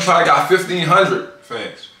bus, you probably got 1,500.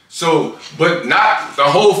 Facts. So, but not the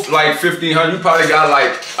whole like 1,500. You probably got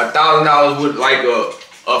like $1,000 with like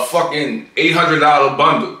a fucking $800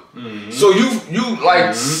 bundle. Mm-hmm. So you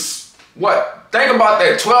like. Mm-hmm. What? Think about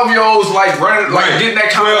that. 12-year-olds like running, like getting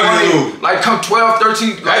that kind of money. Like come 12,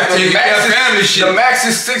 13. Like the max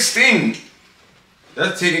is 16.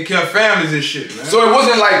 That's taking care of families and shit, man. So it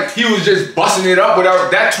wasn't like he was just busting it up.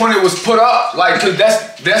 Whatever. That 20 was put up. Like, cause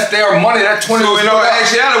that's their money. That 20 was put up. So in all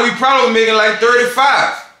actuality, we probably making like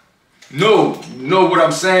 35. No. What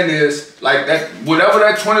I'm saying is like that. Whatever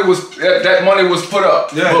that 20 was, that money was put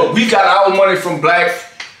up. Yeah. But we got our money from Black.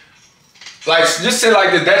 Like, just say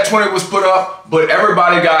like that 20 was put up, but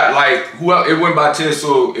everybody got like, it went by 10.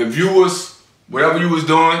 So if you was, whatever you was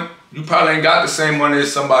doing, you probably ain't got the same money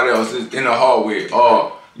as somebody else in the hallway.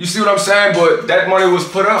 You see what I'm saying? But that money was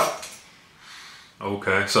put up.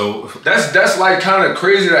 Okay, so. That's like kind of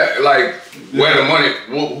crazy that, like, where the money,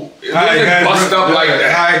 it wasn't bust up like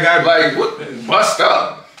that. Like, what, bust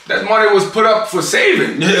up? That money was put up for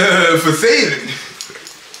saving. Yeah, for saving.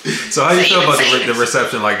 So how you feel about the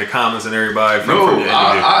reception, like the comments and everybody from your interview?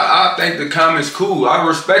 I think the comments cool. I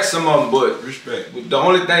respect some of them, but the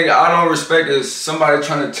only thing I don't respect is somebody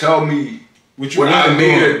trying to tell me what I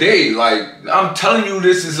made a day. Like, I'm telling you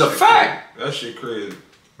this is a fact. That shit crazy.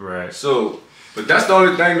 Right. So, but that's the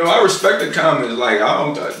only thing though. I respect the comments. Like, I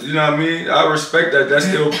don't, you know what I mean? I respect that. That's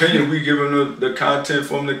their opinion. We giving the content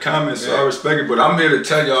from the comments, so I respect it. But I'm here to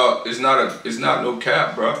tell y'all it's not no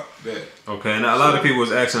cap, bro. Okay, and a lot of people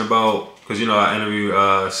was asking about, because you know I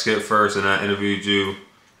interviewed Skip first and I interviewed you,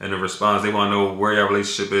 and the response, they want to know where your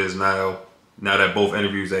relationship is now that both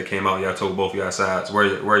interviews that came out, y'all told both y'all sides, where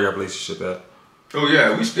your relationship at? Oh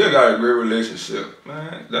yeah, we still got a great relationship,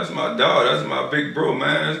 man. That's my dog, that's my big bro,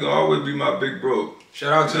 man. It's gonna always be my big bro.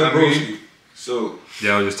 Shout out to the bro. So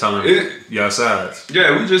y'all just telling y'all sides.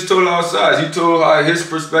 Yeah, we just told our sides. He told his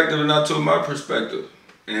perspective and I told my perspective.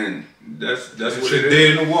 And that's what it is.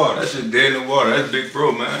 Dead in the water. That shit dead in the water. That's big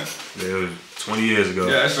bro, man. Yeah, it was 20 years ago.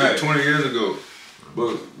 Yeah, that shit 20 years ago.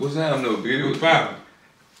 But what's that though, Beedie? What's poppin'?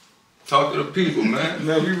 Talk to the people, man.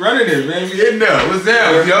 Man, we running it, man. We in there. What's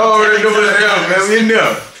that? Y'all already know what's up, man. We in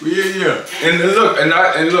there. We in here. And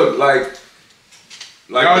look, like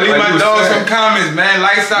y'all leave my dog some comments, man.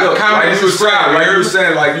 Like, comment, subscribe. Like you were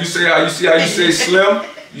saying, like you say how you say Slim.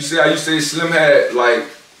 You see how you say Slim had like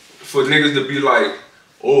for niggas to be like,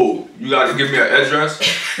 oh, you got to give me an address.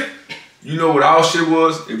 You know what our shit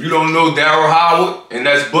was? If you don't know Daryl Howard and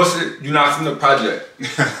that's Bussie, you're not from the project.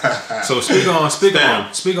 So speak on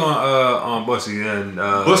Bussie and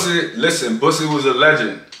Bussie. Listen, Bussie was a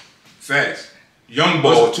legend. Facts. Young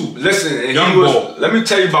ball too. Listen, and young ball. Let me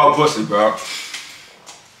tell you about Bussie, bro.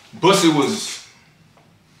 Bussie was.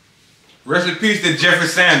 Rest in peace to Jeffrey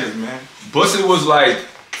Sanders, man. Bussie was like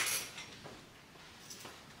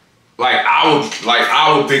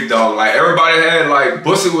our big dog. Like everybody had like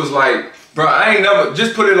Bussie was like, bro, I ain't never,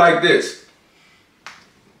 just put it like this.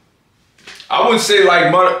 I wouldn't say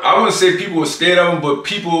like I wouldn't say people were scared of him, but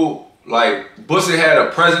people like Bussie had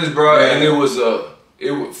a presence, bro, and it was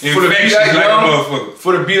for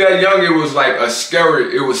to be that young, it was like a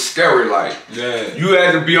scary. It was scary, like you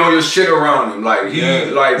had to be on your shit around him, like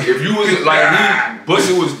like if you was like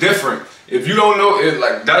Bussie was different. If you don't know it,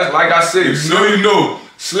 like that's like I said, you know.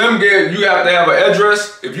 Slim Gate, you have to have an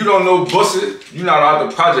address. If you don't know Bussie, you're not out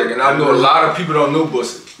the project. And I know a lot of people don't know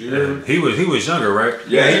Bussie. Yeah. He was younger, right?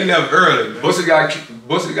 Yeah, he left early. Man. Bussie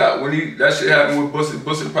got when that shit happened with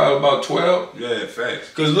Bussie probably about 12. Yeah,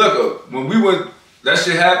 facts. Cause look, when we went, that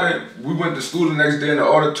shit happened. We went to school the next day in the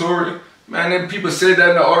auditorium. Man, then people said that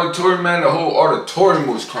in the auditorium. Man, the whole auditorium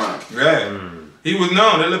was crying. Yeah, he was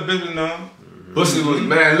known. That little bitch was known. Bussie was,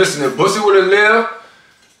 man. Listen, if Bussie would have lived,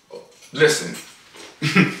 listen.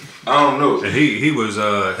 I don't know. And he was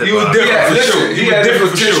different for sure. He had the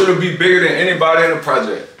potential to be bigger than anybody in the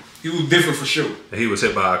project. He was different for sure. He was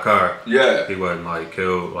hit by a car. Yeah. He wasn't like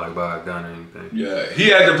killed like by a gun or anything. Yeah. He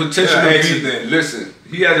had the potential to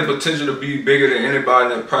be he had the potential to be bigger than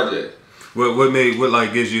anybody in the project. What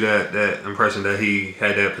like gives you that impression that he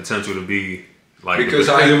had that potential to be like because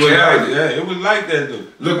how he carried it. Yeah, it was like that though.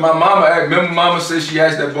 Look, my mama remember mama said she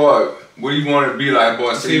asked that boy what he wanted to be like,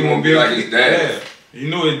 boy. Said he wanna be like his dad. Yeah. You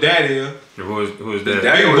know his daddy is. Who is that?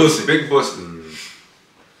 Big Bussie. Big Bussie.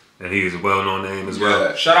 And he's a well-known name as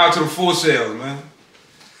well. Shout out to the Full Sales, man.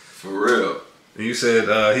 For real. And you said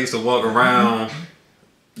he used to walk around.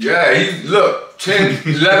 Yeah, he look 10,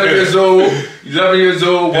 11 years old,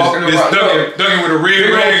 walking around. Dunking with a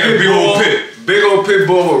red rag and a big old pit. Big old pit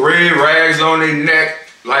bull with red rags on their neck.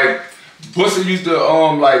 Like Bussie used to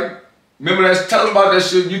like remember that? Tell him about that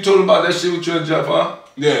shit. You told him about that shit with you and Jeff, huh?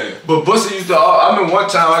 Yeah. But Bussie used to. I remember one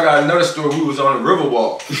time I got another story. We was on the river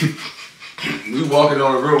walk. We walking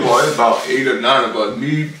on the river walk. It's about 8 or 9 of us.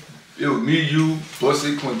 It was me, you,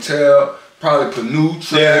 Bussie, Quintel, probably Panu,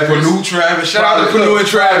 Travis. Yeah, Panu, Travis. Shout out to Panu and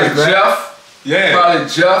Travis, man. Jeff. Yeah. Probably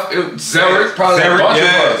Jeff. It was Zeric. Probably a bunch of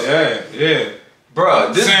us. Yeah.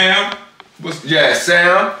 Bruh, this Sam.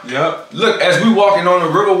 Sam. Yep. Look, as we walking on the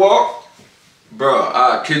river walk, bruh,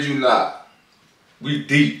 I kid you not, we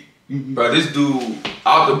deep. Bruh, this dude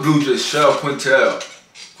out the blue just shoved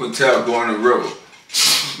Quintel going in the river.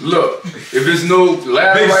 Look, if there's no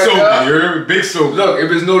ladder there, big soap. Look, if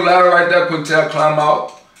there's no ladder right there, Quintel climb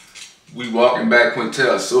out. We walking back,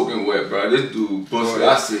 Quintel soaking wet, bro. This dude, Bussie,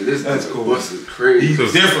 I said this dude, cool. Bussie crazy.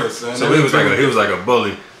 He's different, son. So he was like a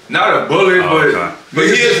bully. Not a bully, but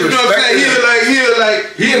he, you know what I'm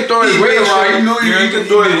saying? He can throw his weight around. You know he can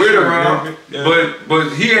throw his weight around. But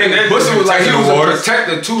he ain't. Bussie was like he was a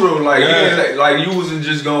protector too, though. Like he ain't like you wasn't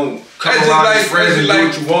just gonna come around his friends and do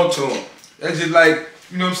what you want to him. That's just like,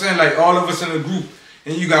 you know what I'm saying? Like all of us in a group,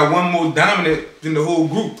 and you got one more dominant than the whole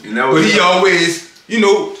group. But he always, you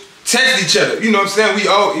know, text each other. You know what I'm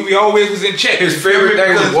saying? We always was in check. His favorite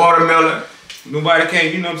thing was watermelon. Nobody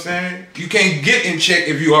can, you know what I'm saying? You can't get in check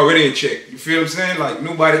if you already in check. You feel what I'm saying? Like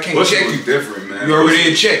nobody can check you. Different, man. You already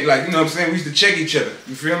in check. Like, you know what I'm saying? We used to check each other.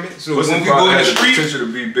 You feel me? So when we go in the street, potential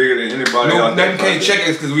to be bigger than anybody else. Nothing can't check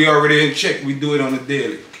us because we already in check. We do it on the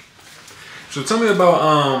daily. So tell me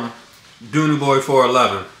about Dooney Boy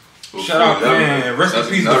 411. Shout out, man. Rest in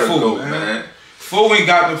peace to Fo, man. Fo ain't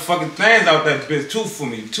got the fucking things out that bitch too for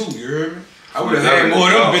me too. You heard me? I would have had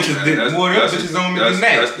more of them bitches on me than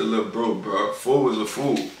that. That's the little bro. Fo was a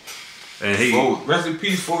fool. And he rest in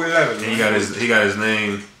peace 411. And he got his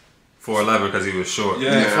name 411 because he was short.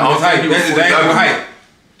 Yeah, from his height. That's his actual height.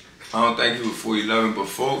 I don't think he was 411, but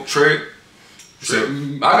Fo Trick.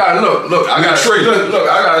 I gotta look. I got Trick. Look.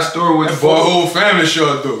 I got a story with Fo. Whole family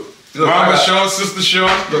short though. Mama short, sister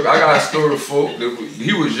short. Look, I got a story with Fo.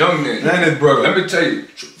 He was young then. And his brother. Let me tell you.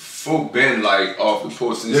 Folk been like off the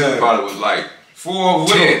porch since he probably was like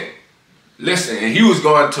 10. Listen, and he was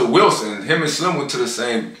going to Wilson. Him and Slim went to the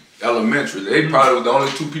same elementary. They probably were the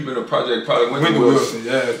only 2 people in the project probably went to Wilson.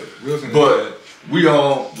 Wilson. But we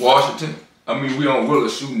on Washington. I mean, we on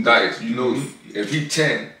Willis shooting dice. You know, if he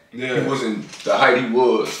 10, he wasn't the height he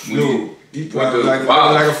was. No, he probably like a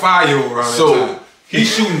 5-year-old around so he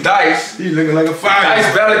shooting dice. He looking like a 5-year-old.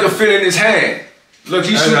 Dice barely could fit in his hand. Look,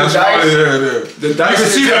 he's shooting dice. The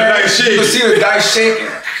dice. You can see the dice shaking.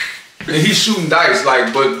 And he's shooting dice,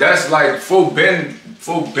 like, but that's like Fo been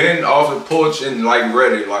off the porch and like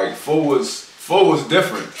ready. Like Fo was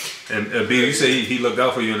different. And B, you say he looked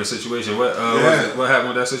out for you in a situation. What happened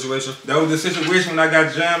with that situation? That was the situation when I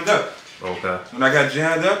got jammed up. Okay. When I got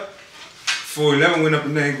jammed up, 411 went up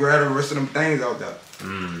in there and grabbed the rest of them things out there.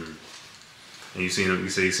 And you seen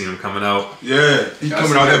him coming out. Yeah, he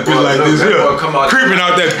coming out that bitch like this here. Creeping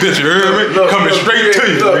out that bitch, you heard me? Coming straight to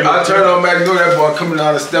you. Look, I turned on Magnolia, that boy coming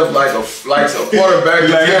out of step like a quarterback.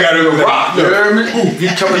 Like he got a rock, you heard me? He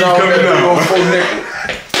coming out with that big old 4 nickel.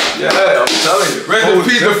 Yeah, I'm telling you. Rest in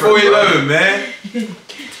peace to 411, man.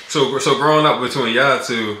 So growing up between y'all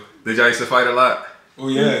two, did y'all used to fight a lot? Oh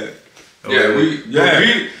yeah. Yeah,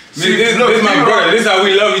 See, this is my brother. This is how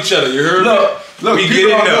we love each other. You heard? Look, people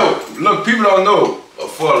don't know. Look, people don't know.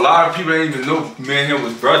 For a lot of people, ain't even know me and him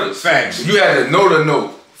was brothers. Facts. You had to know.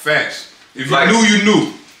 Facts. If you knew, you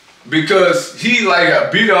knew. Because he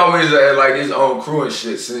like Beat always had like his own crew and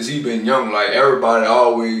shit since he been young. Like everybody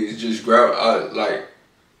always just like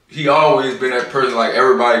he always been that person like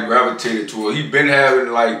everybody gravitated toward. He been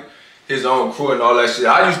having like his own crew and all that shit.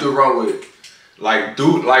 I used to run with like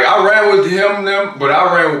I ran with him them, but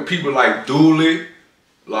I ran with people like Dooley.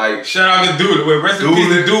 Like shout out to Dooley. Wait, rest in peace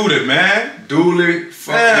to Dooley, man. Dooley,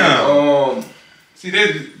 fucking see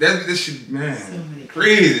this shit, man.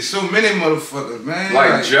 Crazy. So many motherfuckers, man.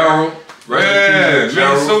 Like Gerald. Yeah,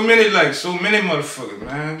 man. So many motherfuckers,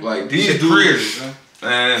 man. Like these dudes, crazy,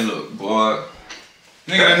 man. Man, look, boy.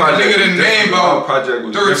 Nigga done named about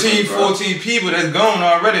 13, 14 people that's gone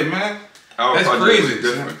already, man. That's crazy.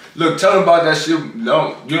 Look, tell them about that shit.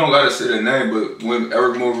 No, you don't gotta say the name, but when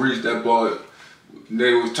Eric Maurice, that boy,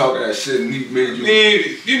 they was talking that shit and he made you.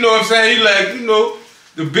 Man, you know what I'm saying? He like, you know,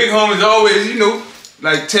 the big homies always, you know,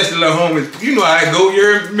 like testing little homies. You know how it go.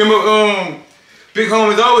 You remember, big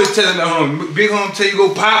homies always testing the homies. Big homie tell you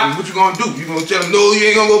go poppin'. What you gonna do? You gonna tell them, no, you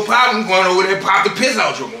ain't gonna go poppin'. I'm going over there and pop the piss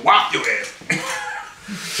out you. I'm gonna whop your ass.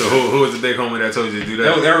 So who was the big homie that told you to do that?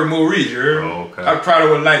 That was Eric Maurice, you heard? Oh, okay. I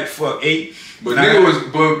probably was like, fuck, 8. But nigga was,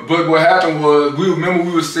 but what happened was, we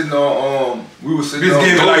was sitting on, This gave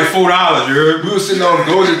me like $4, you heard? We was sitting on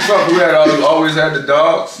Golden truck, we had always had the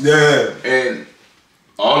dogs. Yeah. And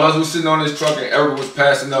all us was sitting on this truck and Eric was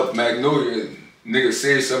passing up Magnolia and nigga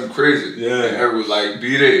said something crazy. Yeah. And Eric was like,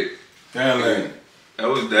 beat it. Damn, like. That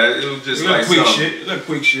was that, it was just like quick shit. Look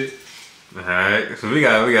quick shit. Alright, so we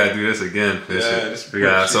gotta do this again.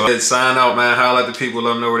 So sign out, man. Holler at the people,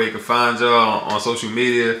 let them know where they can find y'all on social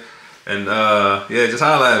media. And yeah, just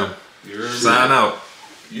holler at them. Sign out.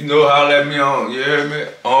 You know, holler at me on, you hear me?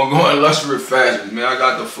 Ongoing luxury fashion, man. I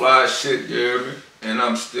got the fly shit, you hear me? And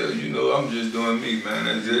I'm still, you know, I'm just doing me, man.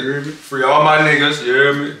 That's it. You hear me? Free all my niggas, you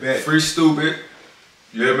hear me? Bet. Free stupid.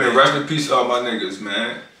 You hear me? Rest in peace to all my niggas,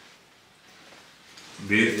 man.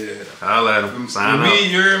 Yeah. Holla at them. Sign out. Me,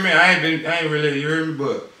 you hear me? I ain't really, you hear me?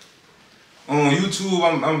 But on YouTube,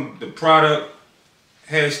 I'm the product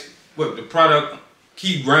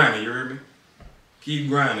keep grinding, you hear me? Keep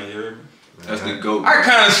grinding, you hear me? That's the GOAT. I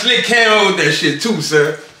kind of slick came up with that shit too,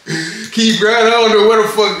 sir. Keep grinding, I don't know what the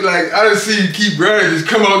fuck, like, I done see you keep grinding, just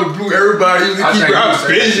come out the blue, everybody using keep grinding. I've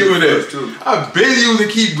been using it. I've been using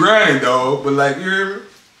keep grinding, dog, but like, you hear me?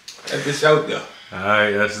 That bitch out there.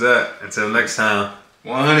 Alright, that's that. Until next time.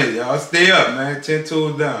 100, y'all stay up, man. 10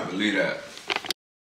 toes down. Believe that.